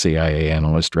to be a CIA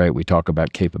analyst, right? We talk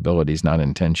about capabilities, not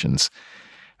intentions.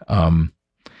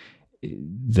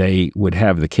 They would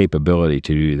have the capability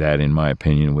to do that, in my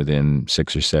opinion, within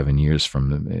 6 or 7 years from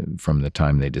the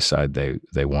time they decide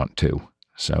they want to.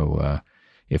 So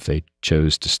if they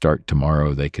chose to start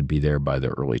tomorrow, they could be there by the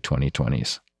early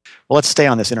 2020s. Well, let's stay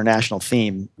on this international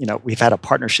theme. We've had a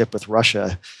partnership with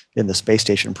Russia in the space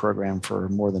station program for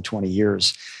more than 20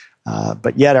 years.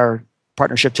 But yet our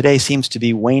partnership today seems to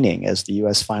be waning as the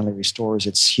U.S. finally restores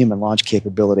its human launch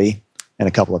capability in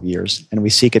a couple of years, and we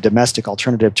seek a domestic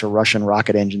alternative to Russian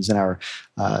rocket engines in our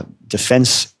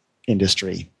defense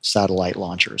industry satellite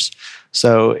launchers.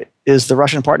 So is the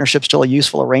Russian partnership still a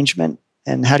useful arrangement?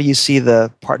 And how do you see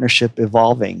the partnership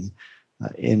evolving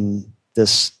in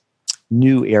this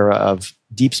new era of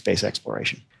deep space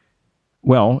exploration?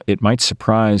 Well, it might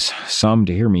surprise some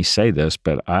to hear me say this,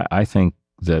 but I think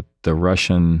that the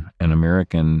Russian and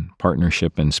American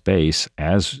partnership in space,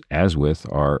 as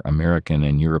with our American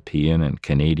and European and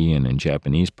Canadian and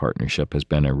Japanese partnership, has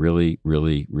been a really,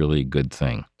 really, really good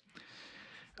thing.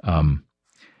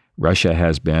 Russia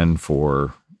has been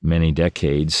for many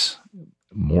decades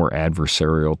more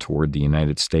adversarial toward the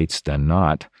United States than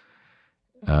not,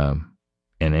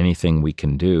 and anything we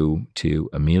can do to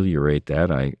ameliorate that,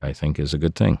 I think, is a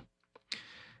good thing.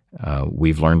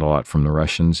 We've learned a lot from the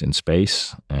Russians in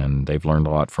space, and they've learned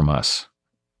a lot from us.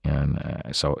 And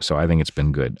so I think it's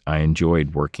been good. I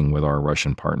enjoyed working with our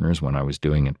Russian partners when I was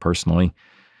doing it personally.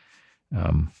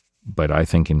 But I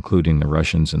think including the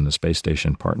Russians in the space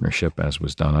station partnership, as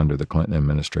was done under the Clinton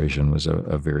administration, was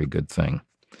a very good thing.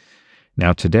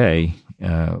 Now today,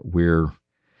 we're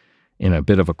in a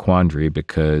bit of a quandary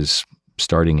because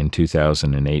starting in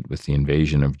 2008 with the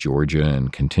invasion of Georgia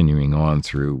and continuing on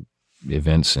through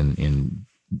events in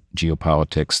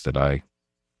geopolitics that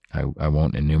I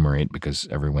won't enumerate because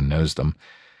everyone knows them,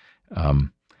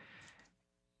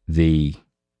 the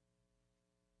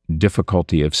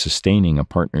difficulty of sustaining a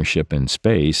partnership in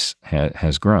space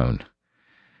has grown.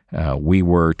 We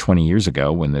were 20 years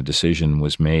ago when the decision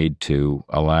was made to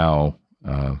allow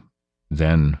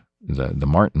then the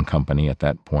Martin Company at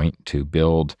that point to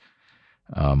build,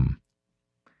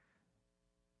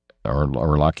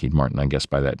 or Lockheed Martin, I guess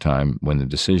by that time, when the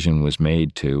decision was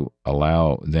made to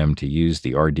allow them to use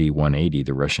the RD-180,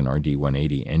 the Russian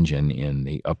RD-180 engine in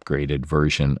the upgraded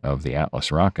version of the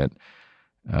Atlas rocket,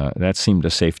 that seemed a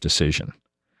safe decision.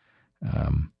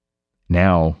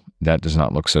 Now that does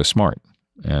not look so smart.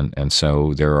 And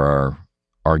so there are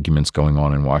arguments going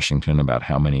on in Washington about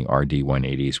how many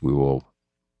RD-180s we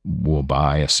will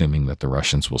buy, assuming that the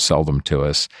Russians will sell them to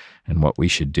us, and what we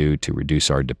should do to reduce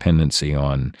our dependency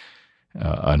on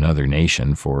another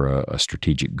nation for a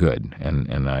strategic good.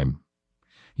 And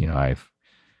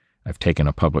I've taken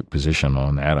a public position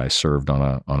on that. I served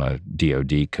on a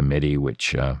DoD committee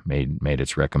which made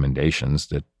its recommendations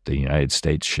that the United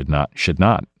States should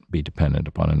not be dependent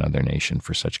upon another nation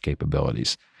for such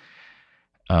capabilities.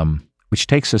 Which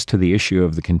takes us to the issue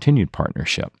of the continued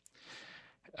partnership.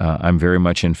 I'm very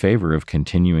much in favor of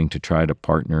continuing to try to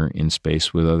partner in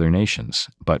space with other nations,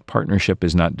 but partnership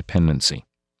is not dependency.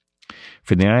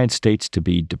 For the United States to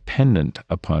be dependent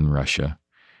upon Russia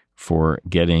for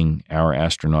getting our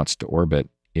astronauts to orbit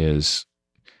is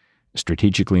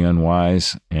strategically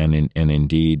unwise and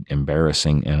indeed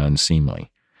embarrassing and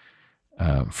unseemly.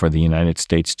 For the United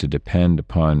States to depend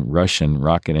upon Russian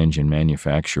rocket engine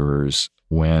manufacturers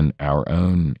when our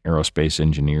own aerospace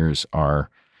engineers are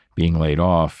being laid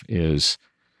off is,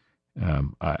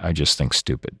 I just think,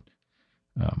 stupid.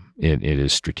 It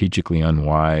is strategically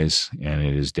unwise, and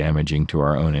it is damaging to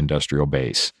our own industrial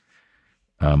base.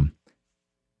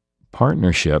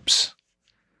 Partnerships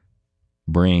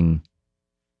bring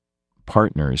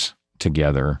partners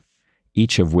together,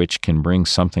 each of which can bring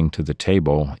something to the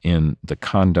table in the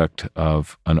conduct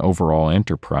of an overall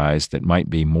enterprise that might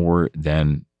be more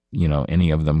than any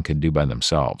of them could do by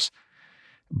themselves.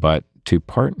 But to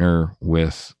partner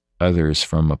with others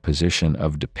from a position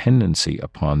of dependency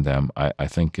upon them, I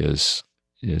think is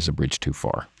a bridge too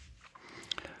far.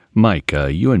 Mike,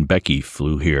 you and Becky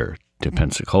flew here to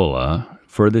Pensacola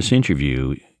for this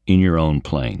interview in your own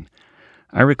plane.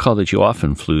 I recall that you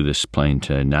often flew this plane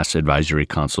to NASA Advisory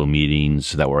Council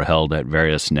meetings that were held at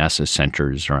various NASA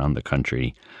centers around the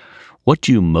country. What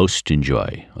do you most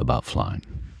enjoy about flying?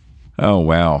 Oh,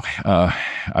 wow.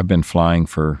 I've been flying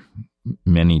for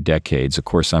many decades. Of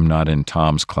course, I'm not in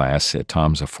Tom's class.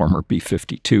 Tom's a former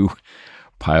B-52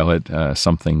 pilot,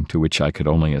 something to which I could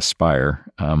only aspire.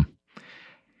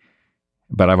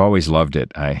 But I've always loved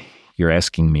it. You're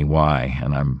asking me why,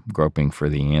 and I'm groping for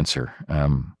the answer.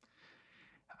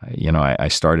 I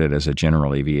started as a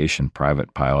general aviation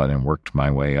private pilot and worked my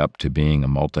way up to being a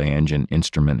multi-engine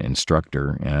instrument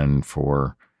instructor. And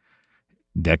for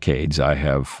decades, I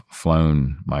have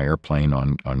flown my airplane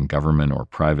on government or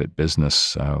private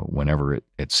business whenever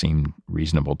it seemed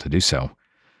reasonable to do so.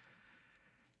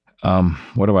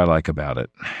 What do I like about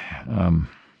it?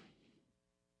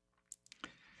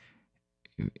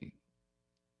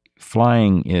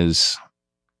 Flying is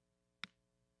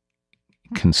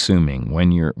consuming.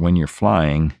 When you're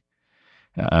flying,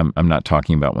 I'm not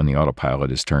talking about when the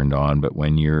autopilot is turned on, but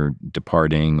when you're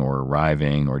departing or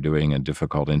arriving or doing a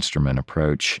difficult instrument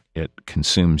approach, it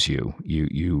consumes you.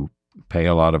 You pay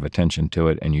a lot of attention to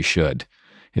it, and you should.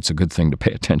 It's a good thing to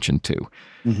pay attention to.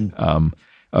 Mm-hmm.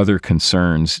 Other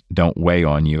concerns don't weigh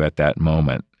on you at that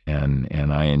moment,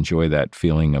 and I enjoy that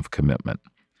feeling of commitment.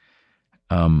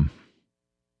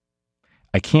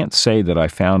 I can't say that I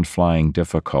found flying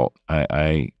difficult.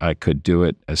 I could do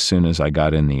it as soon as I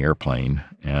got in the airplane,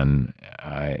 and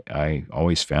I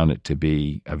always found it to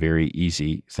be a very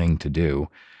easy thing to do.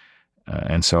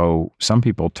 And so some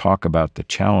people talk about the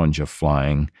challenge of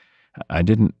flying. I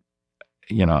didn't,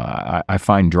 I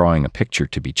find drawing a picture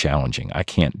to be challenging. I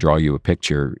can't draw you a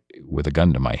picture with a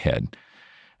gun to my head.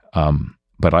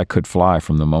 But I could fly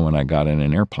from the moment I got in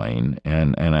an airplane,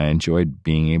 and I enjoyed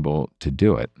being able to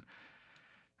do it.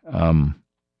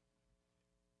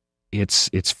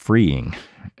 It's freeing.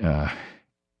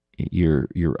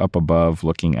 You're up above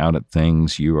looking out at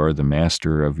things. You are the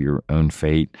master of your own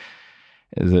fate.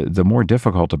 The more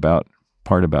difficult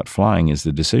part about flying is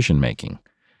the decision making.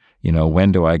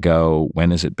 When do I go?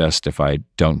 When is it best if I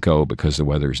don't go because the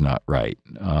weather's not right?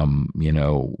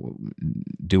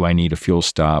 Do I need a fuel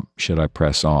stop? Should I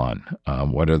press on?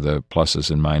 What are the pluses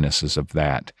and minuses of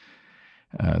that?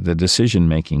 The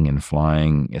decision-making in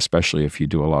flying, especially if you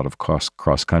do a lot of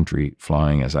cross-country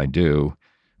flying, as I do,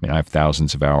 I have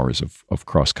thousands of hours of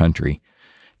cross-country.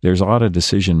 There's a lot of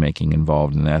decision-making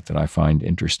involved in that I find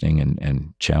interesting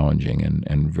and challenging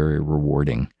and very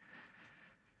rewarding.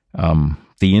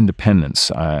 The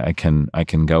independence, I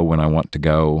can go when I want to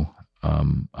go.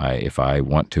 If I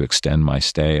want to extend my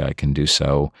stay, I can do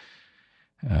so.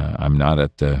 I'm not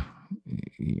at the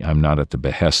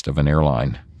behest of an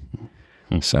airline.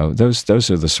 So those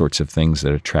are the sorts of things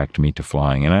that attract me to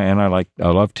flying, and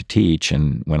I love to teach.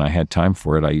 And when I had time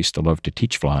for it, I used to love to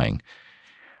teach flying.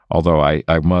 Although I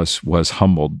was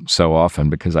humbled so often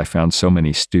because I found so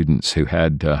many students who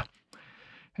had a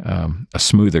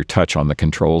smoother touch on the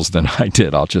controls than I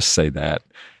did. I'll just say that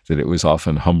it was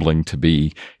often humbling to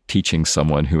be teaching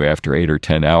someone who, after 8 or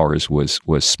 10 hours, was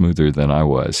smoother than I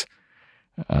was.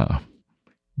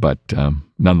 But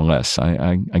nonetheless,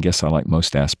 I guess I like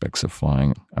most aspects of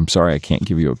flying. I'm sorry I can't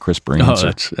give you a crisper answer.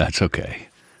 Oh, that's okay.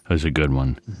 That was a good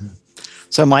one. Mm-hmm.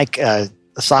 So, Mike,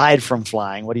 aside from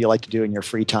flying, what do you like to do in your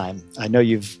free time? I know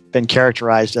you've been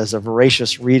characterized as a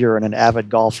voracious reader and an avid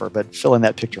golfer, but fill in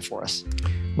that picture for us.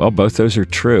 Well, both those are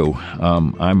true.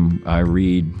 I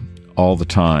read all the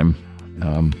time.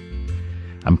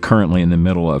 I'm currently in the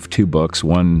middle of 2 books.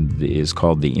 One is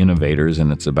called The Innovators,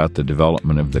 and it's about the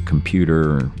development of the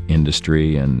computer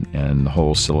industry and the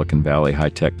whole Silicon Valley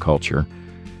high-tech culture.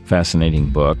 Fascinating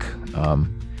book,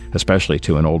 especially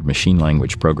to an old machine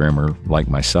language programmer like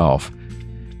myself.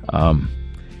 And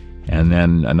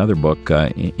then another book,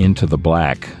 Into the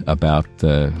Black, about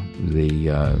the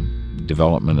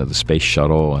development of the space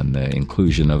shuttle and the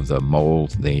inclusion of the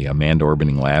manned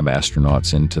orbiting lab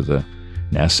astronauts into the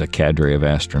NASA cadre of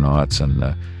astronauts, and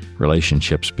the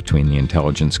relationships between the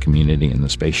intelligence community and the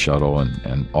space shuttle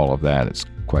and all of that. It's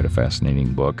quite a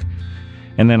fascinating book.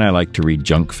 And then I like to read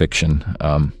junk fiction.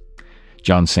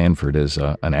 John Sanford is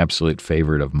an absolute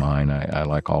favorite of mine. I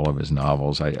like all of his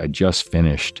novels. I just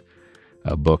finished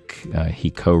a book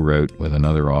he co-wrote with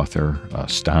another author,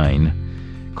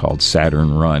 Stein, called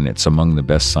Saturn Run. It's among the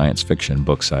best science fiction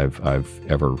books I've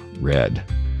ever read.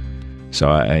 So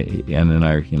I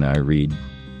read.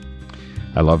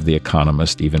 I love The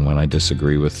Economist, even when I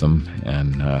disagree with them,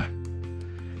 and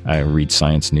I read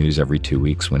Science News every 2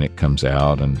 weeks when it comes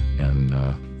out, and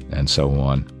so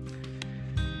on.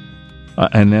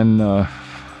 And then,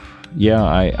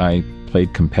 I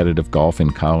played competitive golf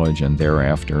in college and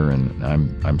thereafter, and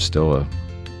I'm still a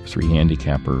 3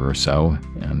 handicapper or so,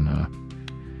 and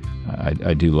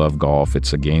I do love golf.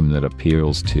 It's a game that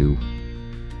appeals to,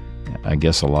 I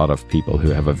guess, a lot of people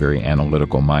who have a very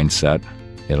analytical mindset.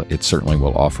 It certainly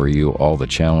will offer you all the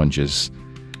challenges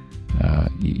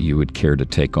you would care to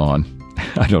take on.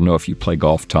 I don't know if you play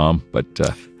golf, Tom, but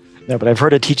no, but I've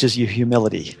heard it teaches you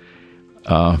humility.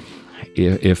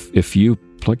 If you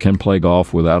can play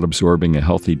golf without absorbing a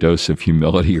healthy dose of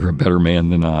humility, you're a better man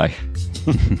than I.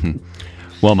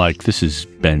 Well, Mike, this has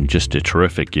been just a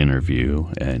terrific interview,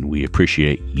 and we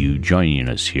appreciate you joining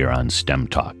us here on STEM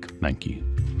Talk. Thank you.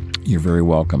 You're very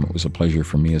welcome. It was a pleasure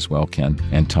for me as well, Ken.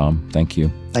 And Tom, thank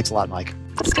you. Thanks a lot, Mike.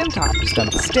 STEM Talk. STEM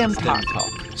Talk. STEM Talk.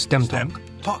 STEM Talk.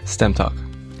 STEM Talk.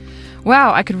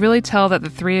 Wow, I could really tell that the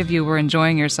three of you were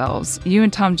enjoying yourselves. You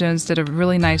and Tom Jones did a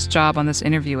really nice job on this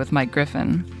interview with Mike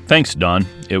Griffin. Thanks, Don.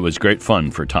 It was great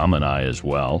fun for Tom and I as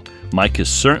well. Mike is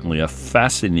certainly a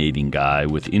fascinating guy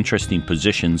with interesting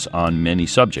positions on many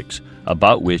subjects,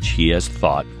 about which he has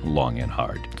thought long and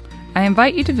hard. I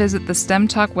invite you to visit the STEM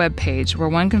Talk webpage where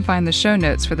one can find the show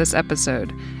notes for this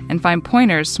episode and find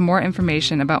pointers to more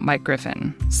information about Mike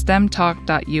Griffin,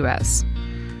 stemtalk.us.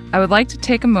 I would like to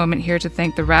take a moment here to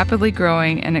thank the rapidly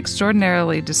growing and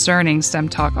extraordinarily discerning STEM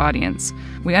Talk audience.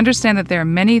 We understand that there are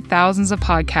many thousands of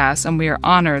podcasts, and we are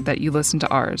honored that you listen to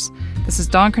ours. This is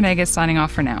Dawn Carnegie signing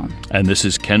off for now. And this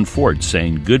is Ken Ford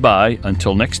saying goodbye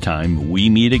until next time we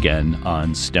meet again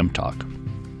on STEM Talk.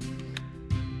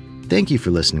 Thank you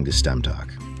for listening to STEM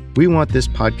Talk. We want this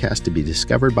podcast to be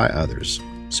discovered by others,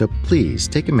 so please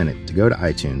take a minute to go to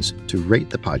iTunes to rate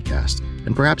the podcast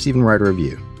and perhaps even write a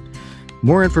review.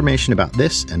 More information about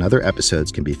this and other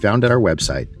episodes can be found at our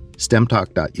website,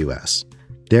 stemtalk.us.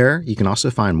 There, you can also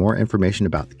find more information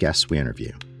about the guests we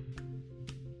interview.